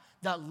heart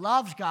that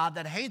loves God,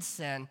 that hates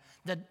sin,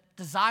 that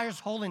desires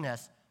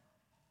holiness.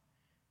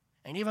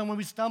 And even when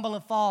we stumble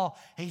and fall,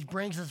 he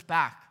brings us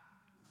back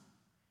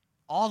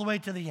all the way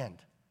to the end.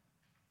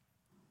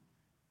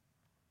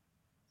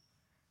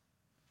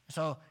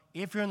 So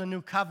if you're in the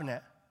new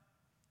covenant,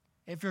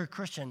 if you're a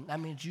Christian, that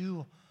means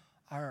you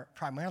are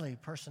primarily a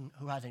person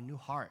who has a new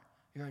heart.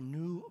 You're a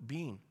new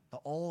being. The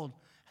old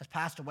has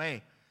passed away.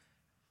 And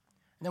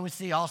then we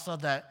see also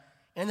that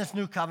in this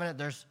new covenant,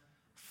 there's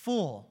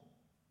full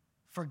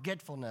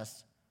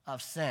forgetfulness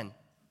of sin.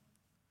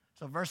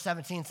 So verse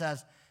 17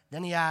 says,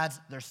 then he adds,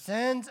 their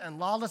sins and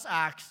lawless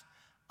acts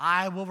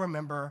I will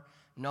remember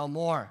no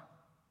more.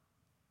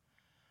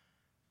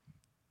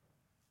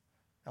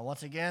 Now,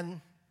 once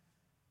again,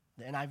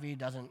 the NIV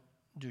doesn't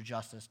do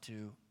justice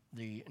to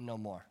the no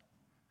more.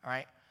 All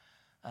right?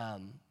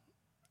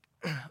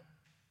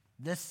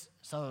 This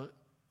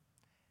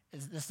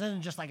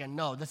isn't just like a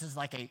no. This is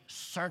like a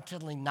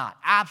certainly not.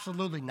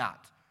 Absolutely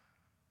not.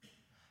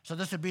 So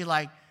this would be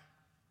like,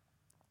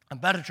 a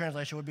better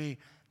translation would be,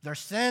 their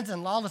sins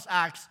and lawless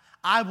acts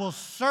I will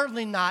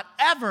certainly not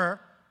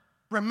ever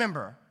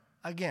remember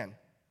again.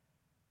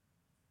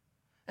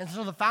 And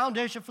so the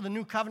foundation for the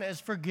new covenant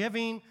is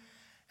forgiving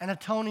and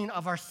atoning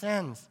of our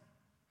sins.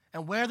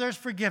 And where there's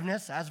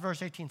forgiveness, as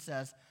verse 18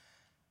 says,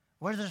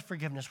 where there's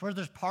forgiveness, where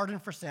there's pardon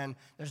for sin,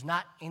 there's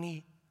not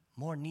any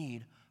more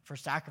need for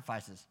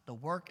sacrifices. The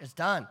work is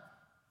done.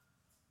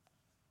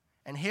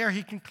 And here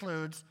he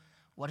concludes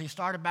what he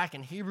started back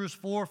in Hebrews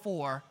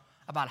 4:4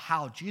 about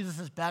how Jesus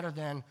is better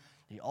than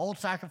the old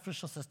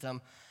sacrificial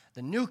system.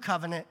 The new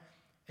covenant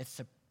is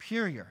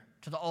superior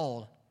to the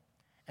old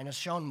and is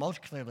shown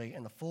most clearly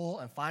in the full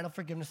and final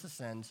forgiveness of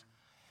sins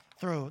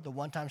through the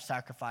one-time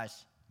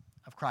sacrifice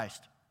of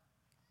Christ.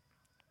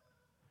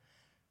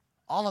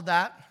 All of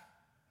that,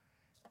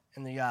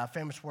 in the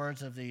famous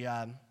words of the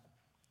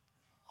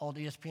old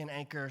ESPN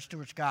anchor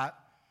Stuart Scott,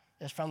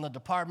 is from the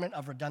Department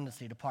of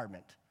Redundancy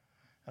Department.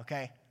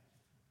 Okay?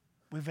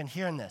 We've been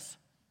hearing this.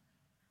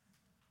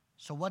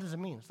 So what does it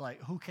mean? It's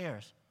like, who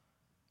cares?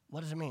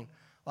 What does it mean?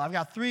 Well, I've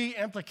got 3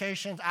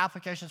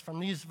 applications from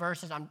these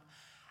verses. I'm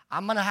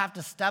going to have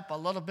to step a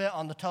little bit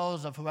on the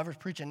toes of whoever's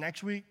preaching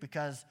next week,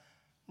 because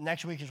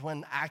next week is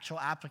when the actual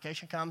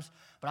application comes.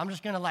 But I'm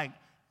just going to like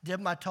dip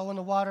my toe in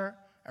the water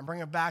and bring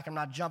it back. I'm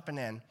not jumping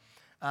in.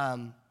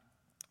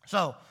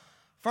 So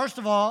first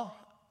of all,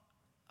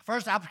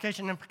 first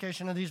application and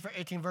implication of these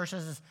 18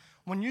 verses is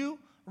when you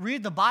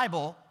read the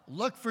Bible,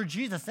 look for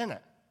Jesus in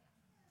it.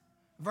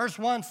 Verse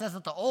 1 says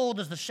that the old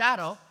is the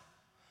shadow.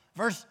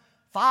 Verse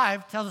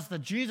 5 tells us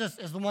that Jesus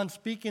is the one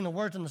speaking the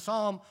words in the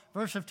psalm.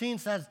 Verse 15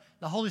 says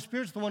the Holy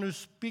Spirit's the one who's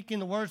speaking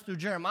the words through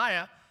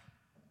Jeremiah.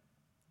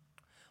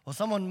 Well,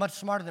 someone much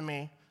smarter than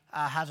me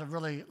has a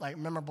really like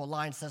memorable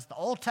line. Says the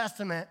Old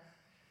Testament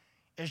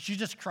is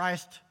Jesus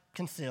Christ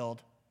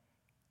concealed,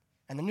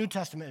 and the New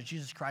Testament is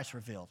Jesus Christ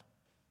revealed.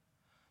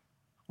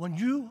 When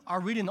you are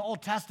reading the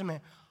Old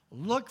Testament,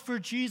 look for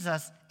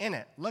Jesus in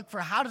it. Look for,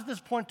 how does this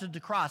point to the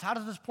cross? How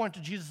does this point to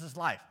Jesus'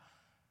 life?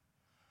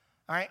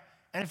 All right?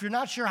 And if you're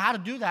not sure how to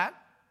do that,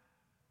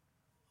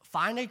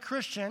 find a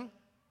Christian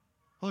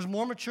who's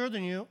more mature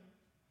than you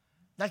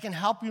that can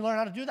help you learn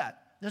how to do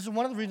that. This is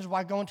one of the reasons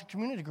why going to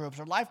community groups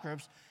or life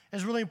groups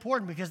is really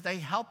important, because they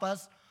help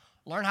us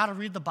learn how to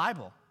read the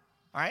Bible.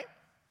 All right?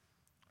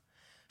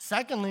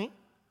 Secondly,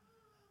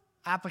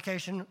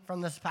 application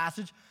from this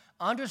passage,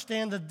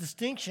 understand the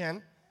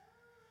distinction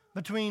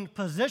between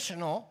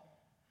positional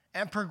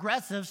and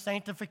progressive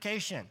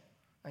sanctification.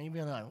 And you'd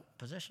be like,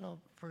 positional,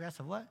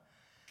 progressive, what?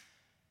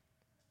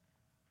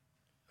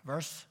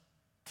 Verse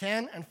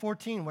 10 and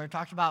 14, where it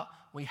talks about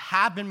we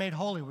have been made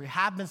holy, we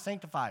have been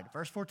sanctified.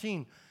 Verse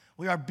 14,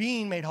 we are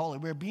being made holy,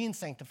 we are being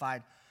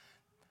sanctified.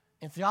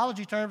 In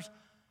theology terms,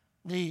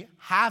 the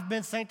have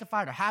been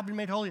sanctified or have been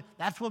made holy,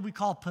 that's what we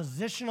call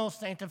positional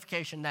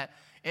sanctification. That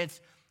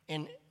it's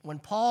when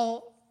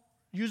Paul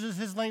uses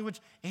his language,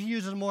 he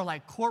uses more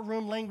like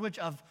courtroom language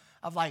of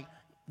like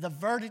the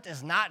verdict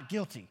is not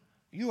guilty.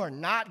 You are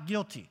not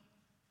guilty.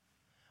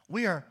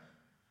 We are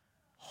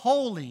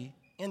holy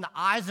in the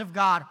eyes of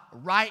God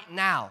right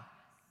now,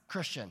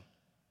 Christian.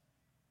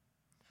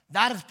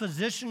 That is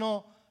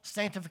positional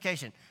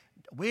sanctification.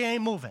 We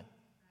ain't moving.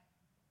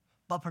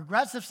 But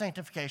progressive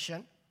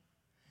sanctification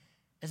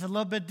is a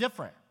little bit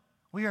different.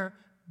 We are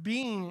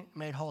being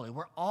made holy.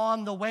 We're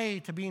on the way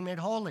to being made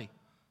holy.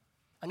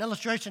 An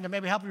illustration to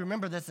maybe help you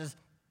remember this is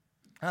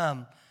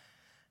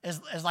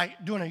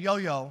like doing a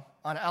yo-yo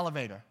on an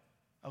elevator,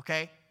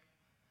 okay?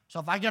 So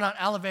if I get on an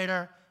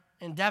elevator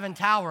in Devon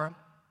Tower,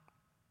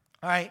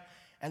 all right,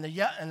 and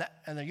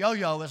the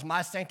yo-yo is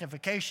my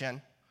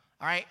sanctification,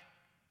 all right,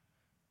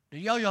 the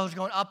yo-yo is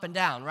going up and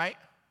down, right?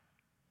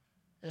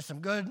 There's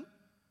some good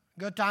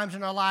times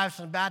in our lives,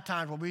 some bad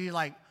times where we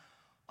like,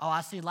 oh,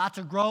 I see lots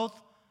of growth,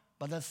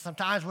 but there's some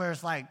times where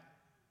it's like,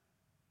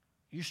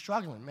 you're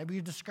struggling. Maybe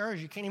you're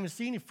discouraged. You can't even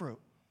see any fruit.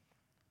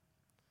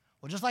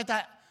 Well, just like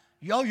that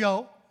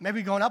yo-yo,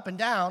 maybe going up and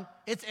down,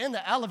 it's in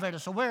the elevator.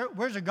 So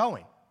where's it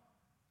going?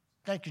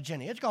 Thank you,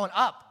 Jenny. It's going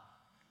up.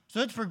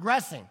 So it's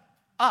progressing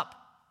up,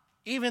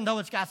 even though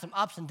it's got some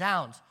ups and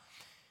downs.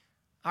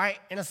 All right,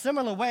 in a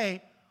similar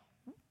way,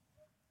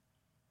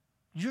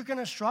 you're going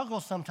to struggle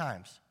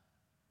sometimes.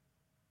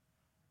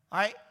 All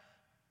right?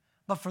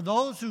 But for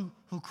those who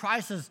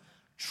Christ has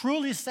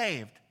truly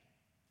saved,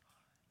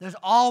 there's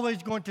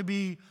always going to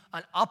be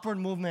an upward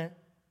movement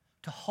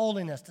to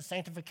holiness, to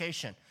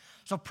sanctification.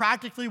 So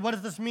practically, what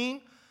does this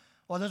mean?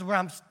 Well, this is where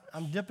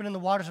I'm dipping in the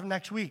waters of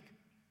next week.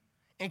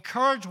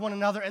 Encourage one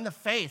another in the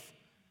faith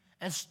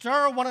and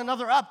stir one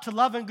another up to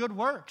love and good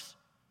works.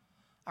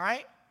 All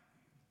right?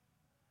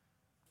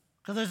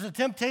 Because there's a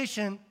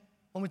temptation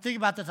when we think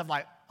about this of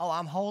like, oh,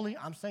 I'm holy,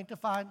 I'm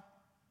sanctified,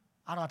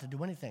 I don't have to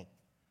do anything.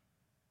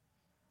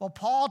 Well,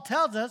 Paul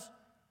tells us,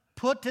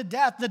 put to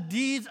death the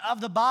deeds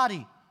of the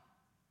body.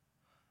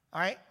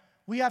 All right?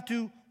 We have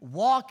to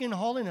walk in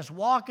holiness,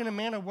 walk in a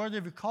manner worthy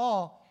of your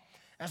call.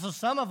 And so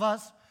some of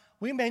us,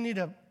 we may need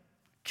a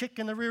kick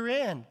in the rear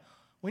end.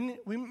 We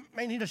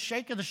may need a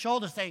shake of the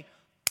shoulder, say,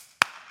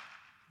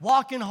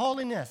 walk in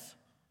holiness.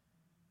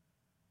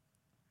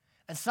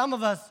 And some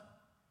of us,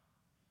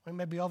 we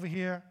may be over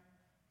here.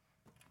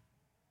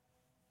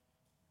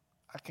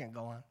 I can't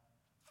go on.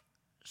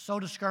 So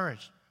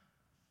discouraged.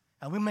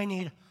 And we may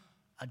need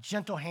a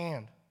gentle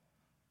hand.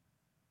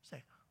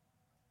 Say,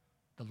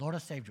 the Lord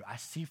has saved you. I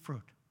see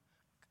fruit.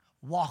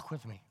 Walk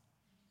with me.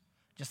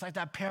 Just like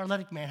that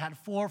paralytic man had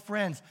 4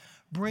 friends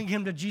bring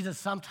him to Jesus.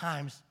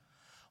 Sometimes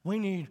we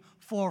need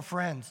 4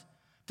 friends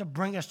to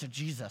bring us to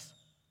Jesus.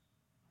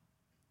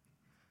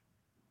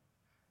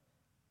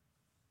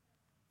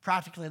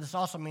 Practically, this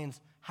also means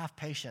have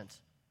patience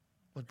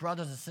with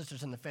brothers and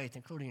sisters in the faith,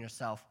 including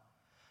yourself.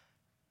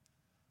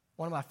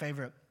 One of my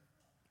favorite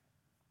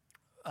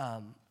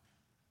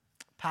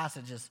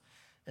passages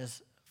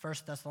is 1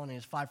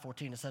 Thessalonians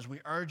 5:14. It says, we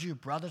urge you,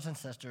 brothers and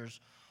sisters,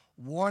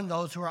 warn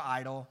those who are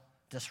idle,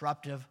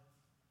 disruptive,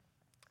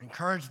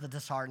 encourage the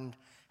disheartened,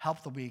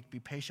 help the weak, be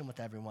patient with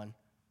everyone.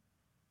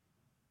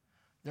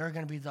 There are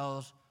going to be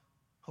those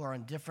who are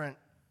in different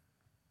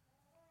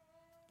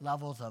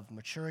levels of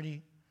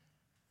maturity,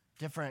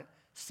 different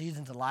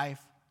seasons of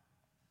life,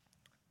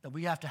 that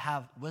we have to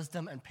have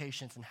wisdom and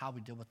patience in how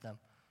we deal with them.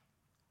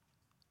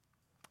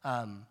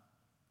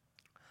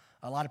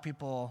 A lot of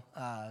people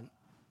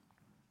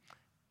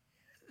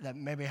that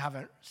maybe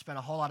haven't spent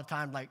a whole lot of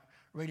time like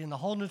reading the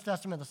whole New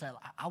Testament, they'll say,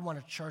 I want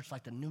a church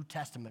like the New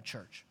Testament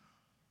church.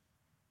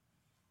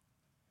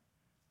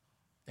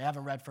 They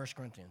haven't read 1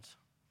 Corinthians.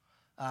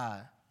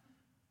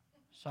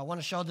 So I want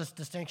to show this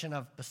distinction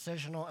of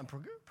positional and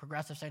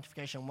progressive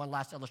sanctification. One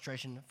last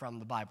illustration from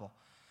the Bible.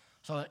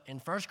 So in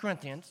 1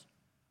 Corinthians,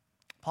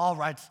 Paul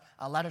writes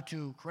a letter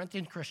to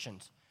Corinthian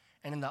Christians.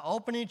 And in the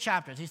opening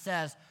chapters, he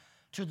says,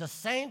 to the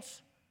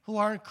saints who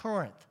are in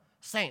Corinth,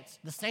 saints,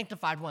 the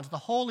sanctified ones, the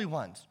holy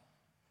ones,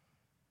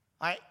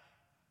 right?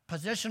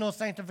 Positional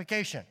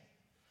sanctification.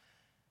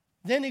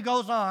 Then he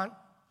goes on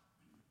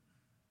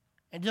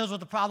and deals with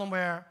the problem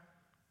where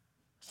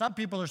some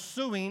people are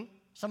suing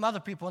some other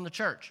people in the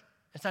church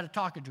instead of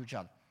talking to each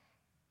other.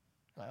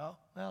 Like, oh,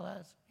 well,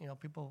 that's,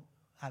 people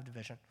have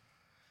division.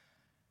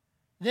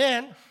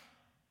 Then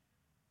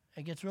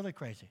it gets really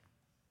crazy.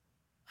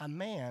 A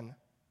man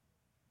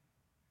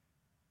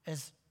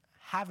is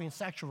having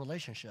sexual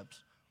relationships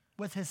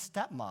with his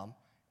stepmom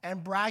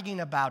and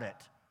bragging about it.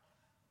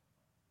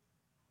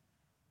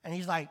 And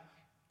he's like,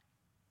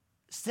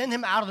 send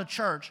him out of the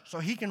church so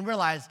he can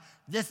realize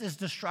this is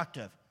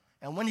destructive.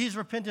 And when he's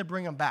repented,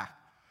 bring him back.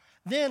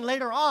 Then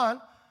later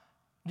on,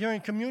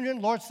 during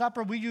communion, Lord's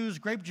Supper, we use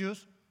grape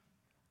juice.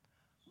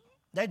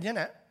 They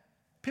didn't.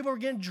 People were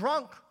getting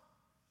drunk.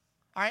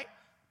 All right?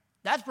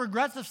 That's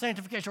progressive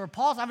sanctification, where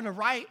Paul's having the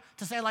right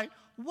to say, like,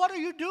 what are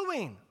you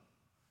doing?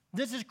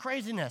 This is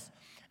craziness.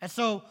 And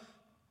so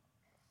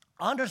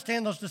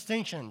understand those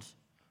distinctions,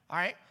 all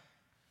right?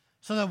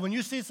 So that when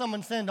you see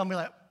someone sin, don't be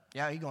like,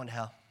 yeah, he's going to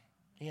hell.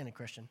 He ain't a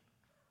Christian.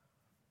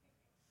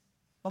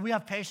 But we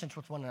have patience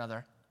with one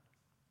another.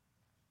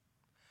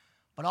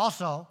 But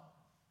also,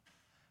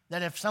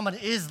 that if somebody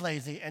is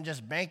lazy and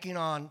just banking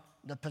on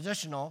the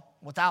positional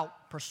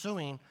without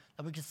pursuing,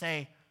 that we can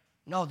say,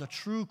 no, the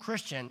true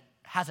Christian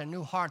has a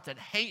new heart that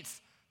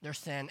hates their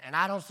sin, and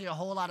I don't see a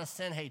whole lot of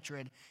sin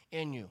hatred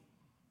in you.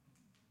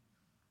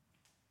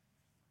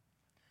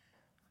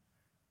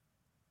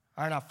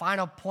 All right, our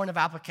final point of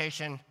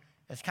application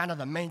is kind of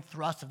the main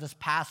thrust of this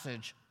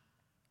passage.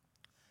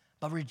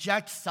 But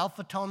reject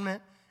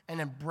self-atonement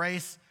and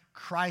embrace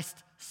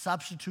Christ's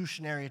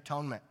substitutionary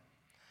atonement.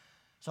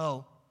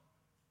 So,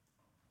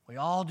 we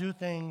all do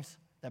things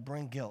that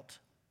bring guilt.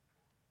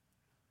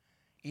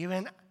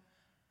 Even,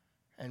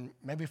 and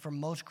maybe for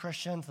most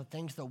Christians, the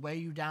things that weigh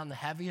you down the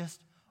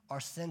heaviest are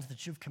sins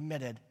that you've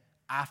committed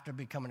after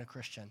becoming a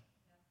Christian.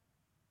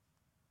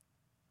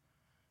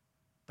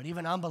 But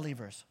even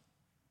unbelievers,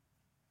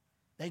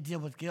 they deal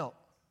with guilt.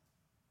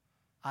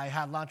 I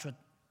had lunch with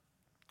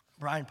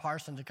Brian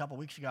Parsons a couple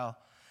weeks ago,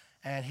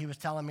 and he was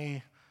telling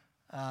me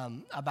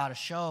about a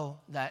show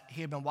that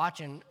he had been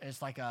watching.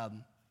 It's like a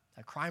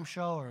crime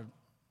show, or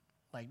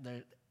like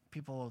the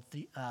people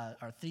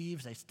are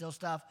thieves, they steal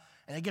stuff,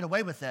 and they get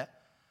away with it.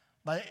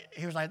 But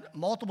he was like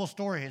multiple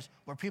stories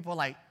where people,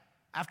 like,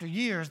 after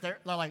years, they're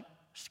like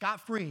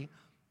scot-free.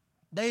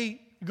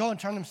 They go and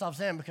turn themselves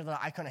in because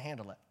I couldn't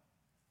handle it.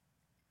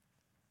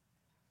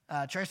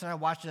 Trace and I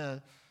watched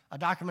a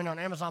documentary on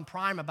Amazon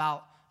Prime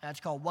about, it's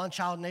called One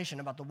Child Nation,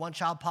 about the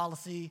one-child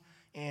policy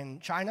in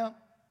China.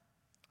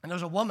 And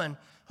there's a woman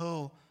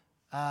who,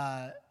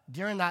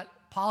 during that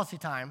policy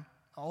time,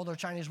 an older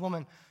Chinese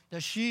woman,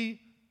 that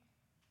she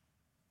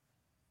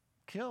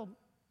killed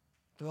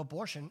through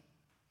abortion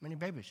many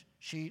babies.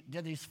 She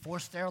did these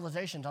forced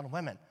sterilizations on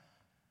women.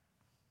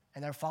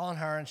 And they're following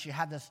her, and she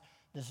had this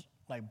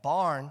like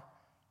barn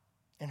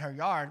in her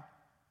yard.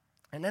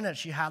 And in it,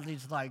 she had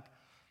these like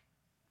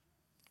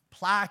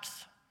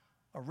plaques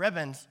or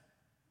ribbons.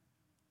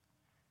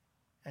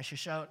 And she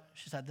said,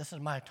 this is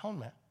my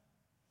atonement.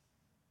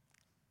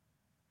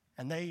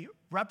 And they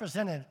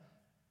represented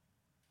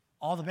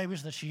all the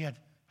babies that she had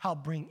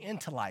helped bring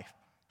into life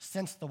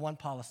since the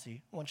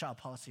one-child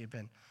policy had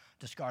been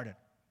discarded.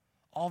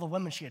 All the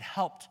women she had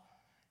helped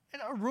in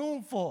a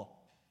room full.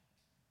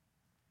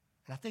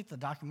 And I think the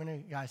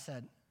documentary guy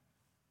said,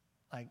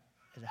 like,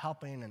 is it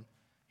helping? And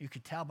you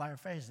could tell by her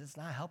face, it's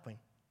not helping.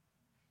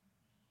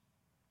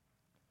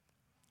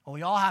 Well,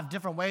 we all have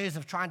different ways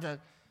of trying to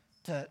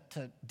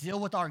deal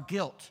with our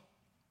guilt.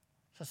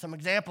 So some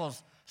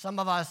examples, some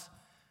of us,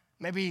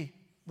 maybe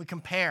we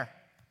compare.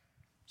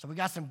 So we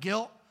got some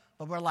guilt,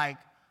 but we're like,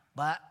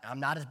 but I'm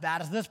not as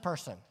bad as this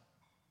person.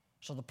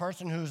 So the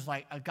person who's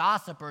like a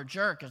gossip or a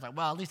jerk is like,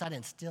 well, at least I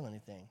didn't steal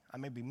anything. I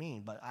may be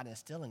mean, but I didn't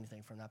steal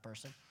anything from that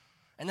person.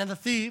 And then the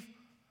thief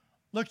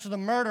looks to the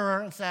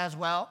murderer and says,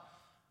 well,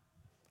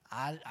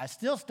 I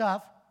steal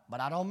stuff, but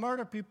I don't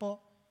murder people.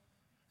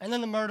 And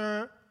then the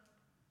murderer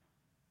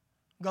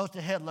goes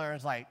to Hitler and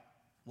is like,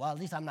 well, at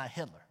least I'm not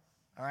Hitler,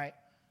 all right?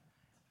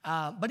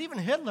 But even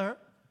Hitler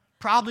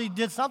probably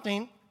did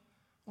something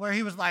where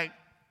he was like,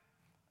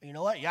 you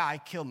know what? Yeah, I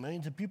kill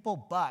millions of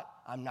people, but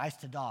I'm nice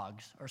to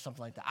dogs or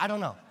something like that. I don't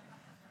know.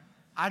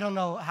 I don't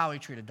know how he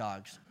treated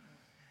dogs.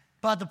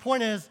 But the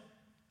point is,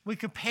 we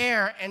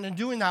compare, and in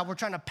doing that, we're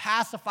trying to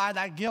pacify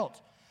that guilt.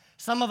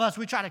 Some of us,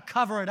 we try to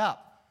cover it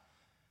up.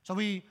 So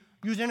we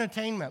use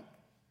entertainment,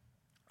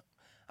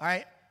 all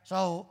right?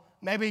 So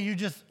maybe you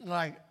just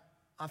like,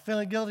 I'm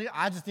feeling guilty.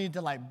 I just need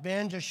to like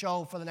binge a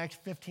show for the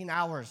next 15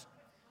 hours.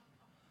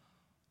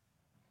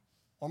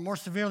 Or more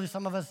severely,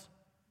 some of us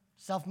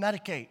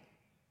self-medicate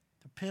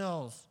through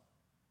pills,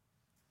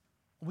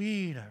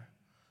 weed, or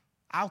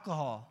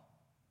alcohol.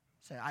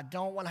 Say, I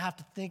don't want to have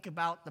to think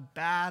about the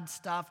bad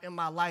stuff in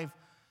my life.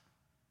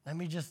 Let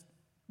me just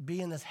be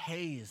in this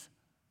haze.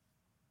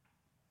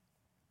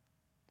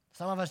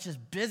 Some of us just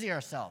busy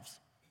ourselves.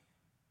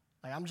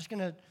 Like, I'm going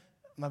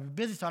to be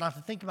busy so I don't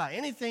have to think about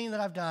anything that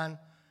I've done.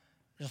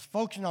 Just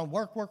focusing on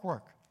work, work,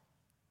 work.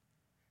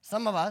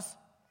 Some of us,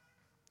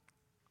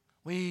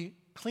 we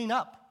clean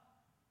up.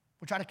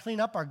 We try to clean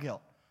up our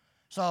guilt.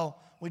 So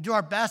we do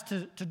our best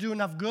to do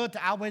enough good to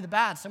outweigh the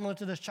bad, similar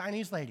to this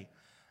Chinese lady.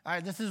 All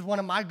right, this is one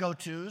of my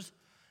go-tos.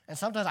 And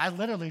sometimes I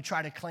literally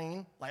try to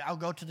clean. Like, I'll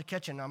go to the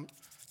kitchen.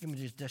 Give me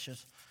these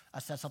dishes. I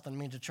said something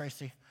mean to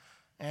Tracy.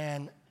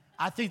 And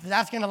I think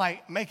that's going to,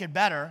 like, make it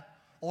better.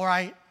 Or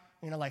I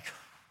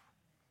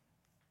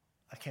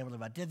can't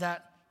believe I did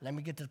that. Let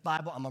me get this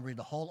Bible. I'm going to read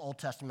the whole Old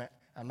Testament.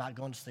 I'm not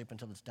going to sleep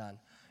until it's done.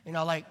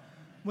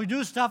 We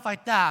do stuff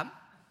like that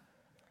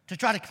to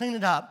try to clean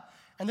it up.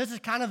 And this is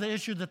kind of the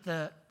issue that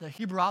the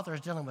Hebrew author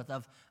is dealing with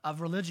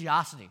of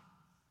religiosity,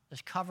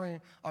 this covering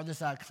or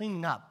this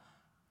cleaning up.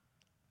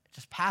 It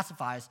just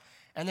pacifies.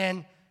 And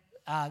then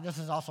this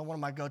is also one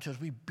of my go-tos.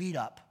 We beat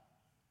up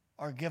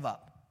or give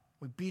up.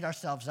 We beat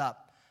ourselves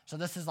up. So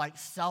this is like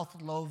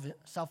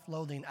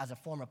self-loathing as a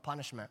form of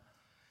punishment.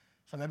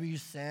 So maybe you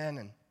sin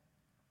and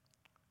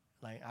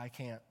like I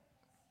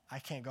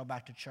can't go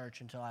back to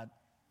church until I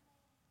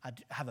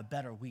have a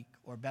better week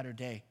or a better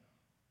day.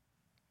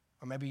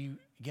 Or maybe you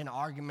get in an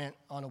argument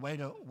on the way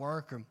to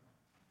work, or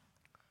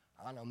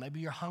I don't know, maybe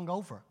you're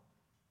hungover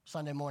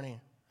Sunday morning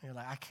and you're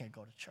like, I can't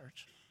go to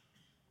church.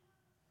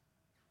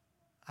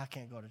 I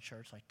can't go to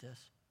church like this.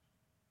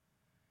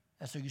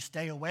 And so you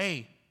stay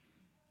away.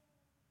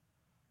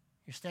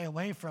 You stay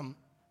away from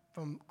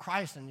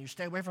Christ, and you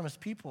stay away from his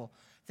people,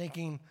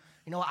 thinking,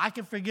 I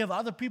can forgive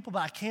other people,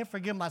 but I can't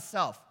forgive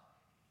myself.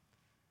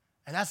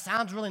 And that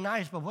sounds really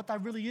nice, but what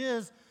that really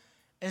is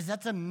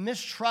that's a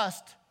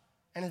mistrust,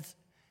 and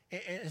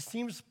it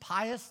seems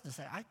pious to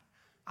say,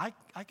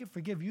 I can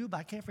forgive you, but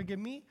I can't forgive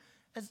me.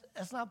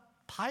 It's not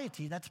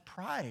piety, that's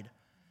pride.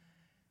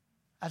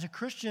 As a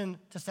Christian,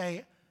 to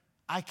say,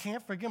 I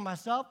can't forgive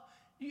myself,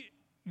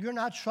 you're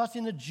not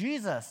trusting that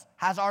Jesus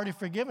has already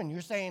forgiven.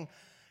 You're saying,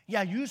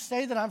 yeah, you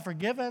say that I'm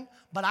forgiven,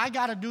 but I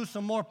got to do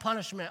some more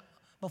punishment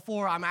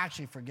before I'm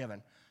actually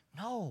forgiven.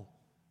 No.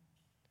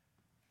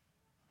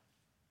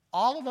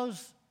 All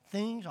these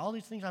things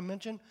I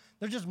mentioned,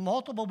 there's just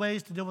multiple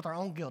ways to deal with our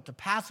own guilt, to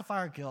pacify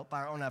our guilt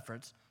by our own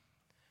efforts.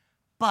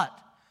 But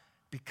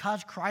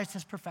because Christ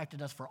has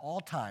perfected us for all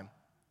time,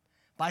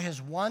 by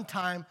his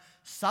one-time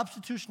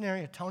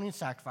substitutionary atoning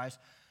sacrifice,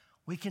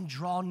 we can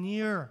draw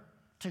near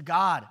to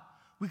God.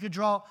 We could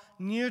draw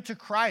near to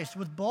Christ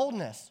with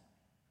boldness,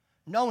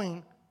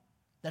 knowing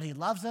that he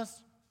loves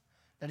us,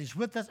 that he's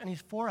with us, and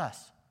he's for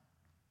us.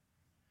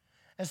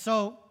 And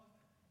so,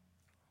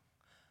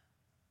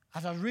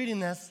 as I was reading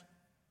this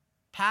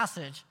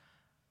passage,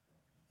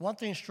 one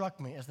thing struck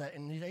me is that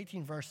in these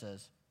 18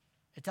 verses,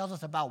 it tells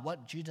us about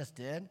what Jesus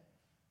did.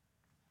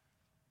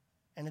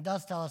 And it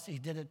does tell us he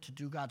did it to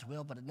do God's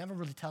will, but it never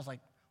really tells, like,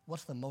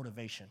 what's the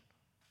motivation?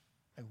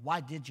 Like,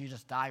 why did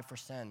Jesus die for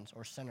sins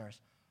or sinners?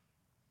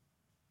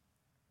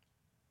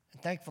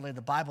 And thankfully,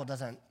 the Bible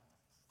doesn't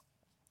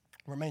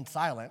remain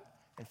silent.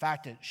 In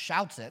fact, it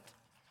shouts it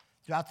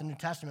throughout the New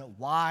Testament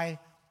why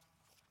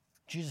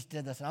Jesus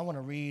did this. And I want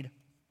to read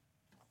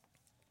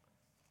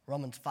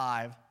Romans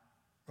 5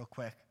 real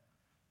quick,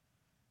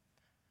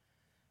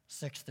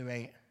 6 through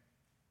 8. It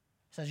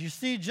says, you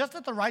see, just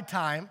at the right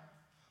time,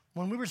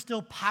 when we were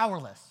still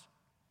powerless,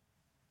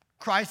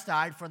 Christ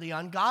died for the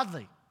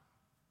ungodly.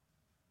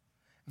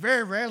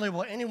 Very rarely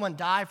will anyone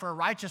die for a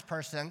righteous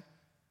person,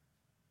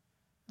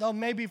 though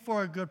maybe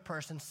for a good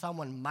person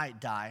someone might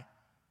die.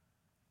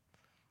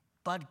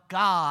 But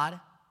God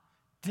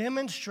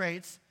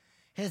demonstrates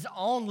his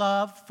own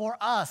love for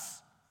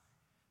us.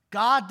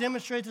 God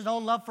demonstrates his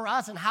own love for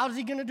us. And how is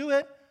he going to do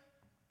it?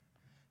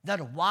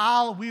 That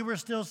while we were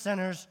still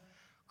sinners,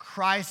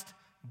 Christ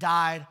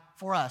died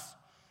for us.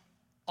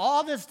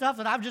 All this stuff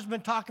that I've just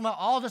been talking about,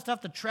 all this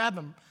stuff that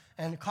Treb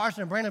and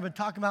Carson and Brandon have been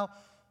talking about,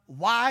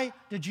 why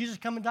did Jesus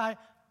come and die?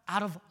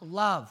 Out of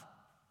love.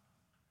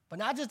 But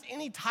not just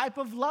any type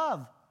of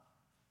love.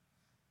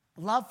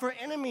 Love for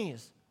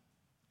enemies.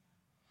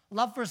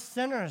 Love for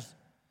sinners.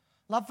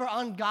 Love for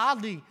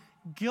ungodly,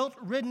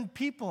 guilt-ridden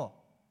people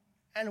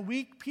and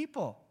weak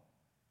people.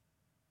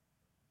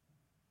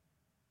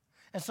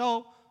 And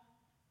so,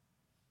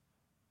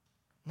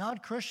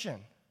 non-Christian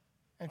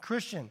and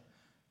Christian,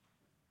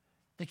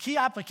 the key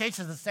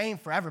application is the same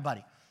for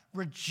everybody.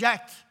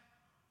 Reject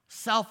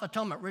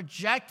self-atonement.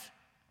 Reject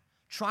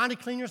trying to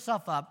clean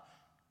yourself up.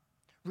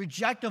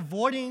 Reject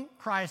avoiding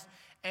Christ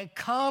and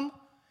come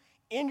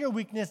in your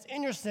weakness,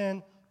 in your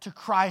sin, to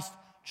Christ,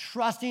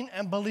 trusting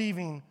and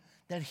believing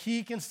that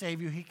he can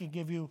save you. He can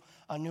give you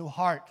a new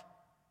heart.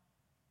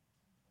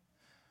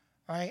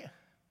 All right?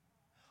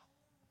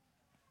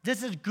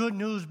 This is good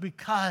news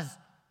because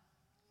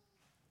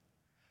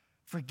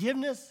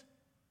forgiveness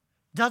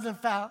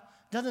doesn't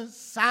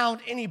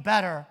sound any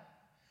better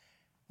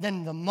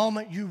than the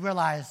moment you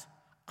realize,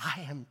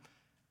 I am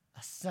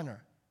a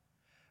sinner.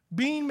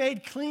 Being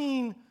made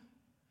clean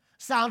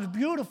sounds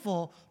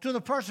beautiful to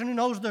the person who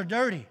knows they're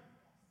dirty.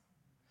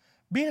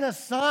 Being a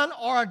son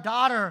or a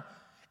daughter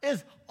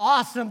is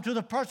awesome to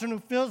the person who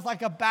feels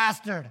like a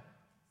bastard.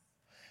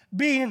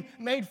 Being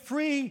made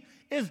free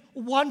is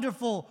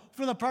wonderful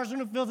for the person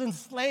who feels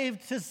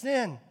enslaved to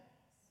sin.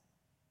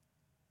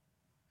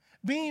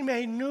 Being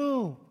made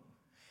new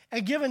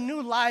and given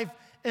new life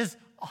is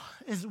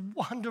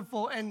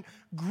wonderful and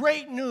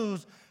great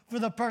news for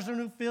the person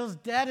who feels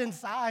dead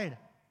inside.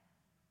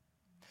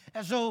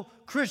 And so,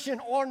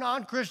 Christian or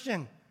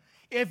non-Christian,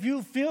 if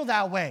you feel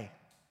that way,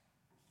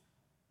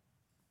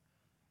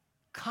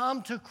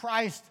 come to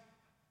Christ.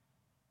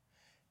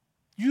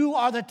 You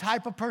are the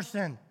type of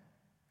person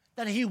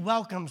that he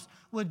welcomes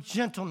with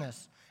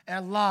gentleness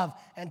and love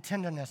and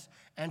tenderness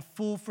and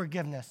full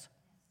forgiveness.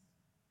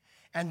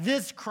 And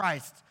this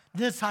Christ,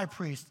 this high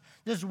priest,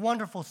 this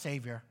wonderful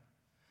Savior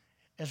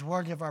is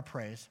worthy of our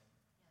praise.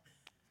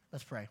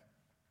 Let's pray.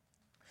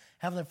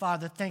 Heavenly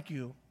Father, thank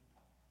you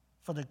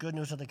for the good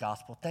news of the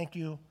gospel. Thank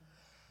you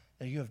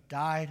that you have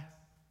died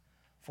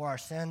for our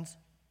sins,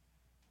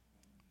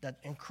 that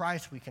in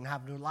Christ we can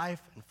have new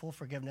life and full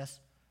forgiveness.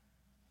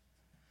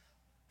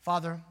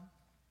 Father,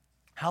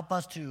 help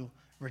us to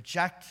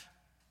reject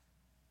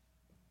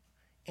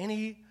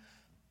any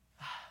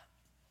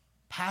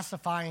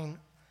pacifying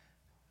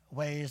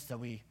ways that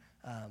we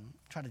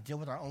try to deal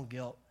with our own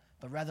guilt,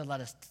 but rather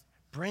let us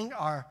bring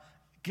our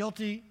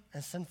guilty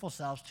and sinful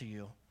selves to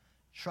you,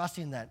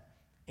 trusting that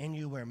in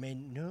you we're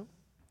made new,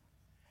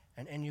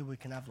 and in you we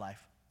can have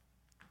life.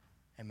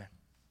 Amen.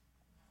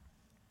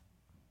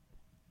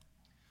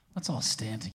 Let's all stand together.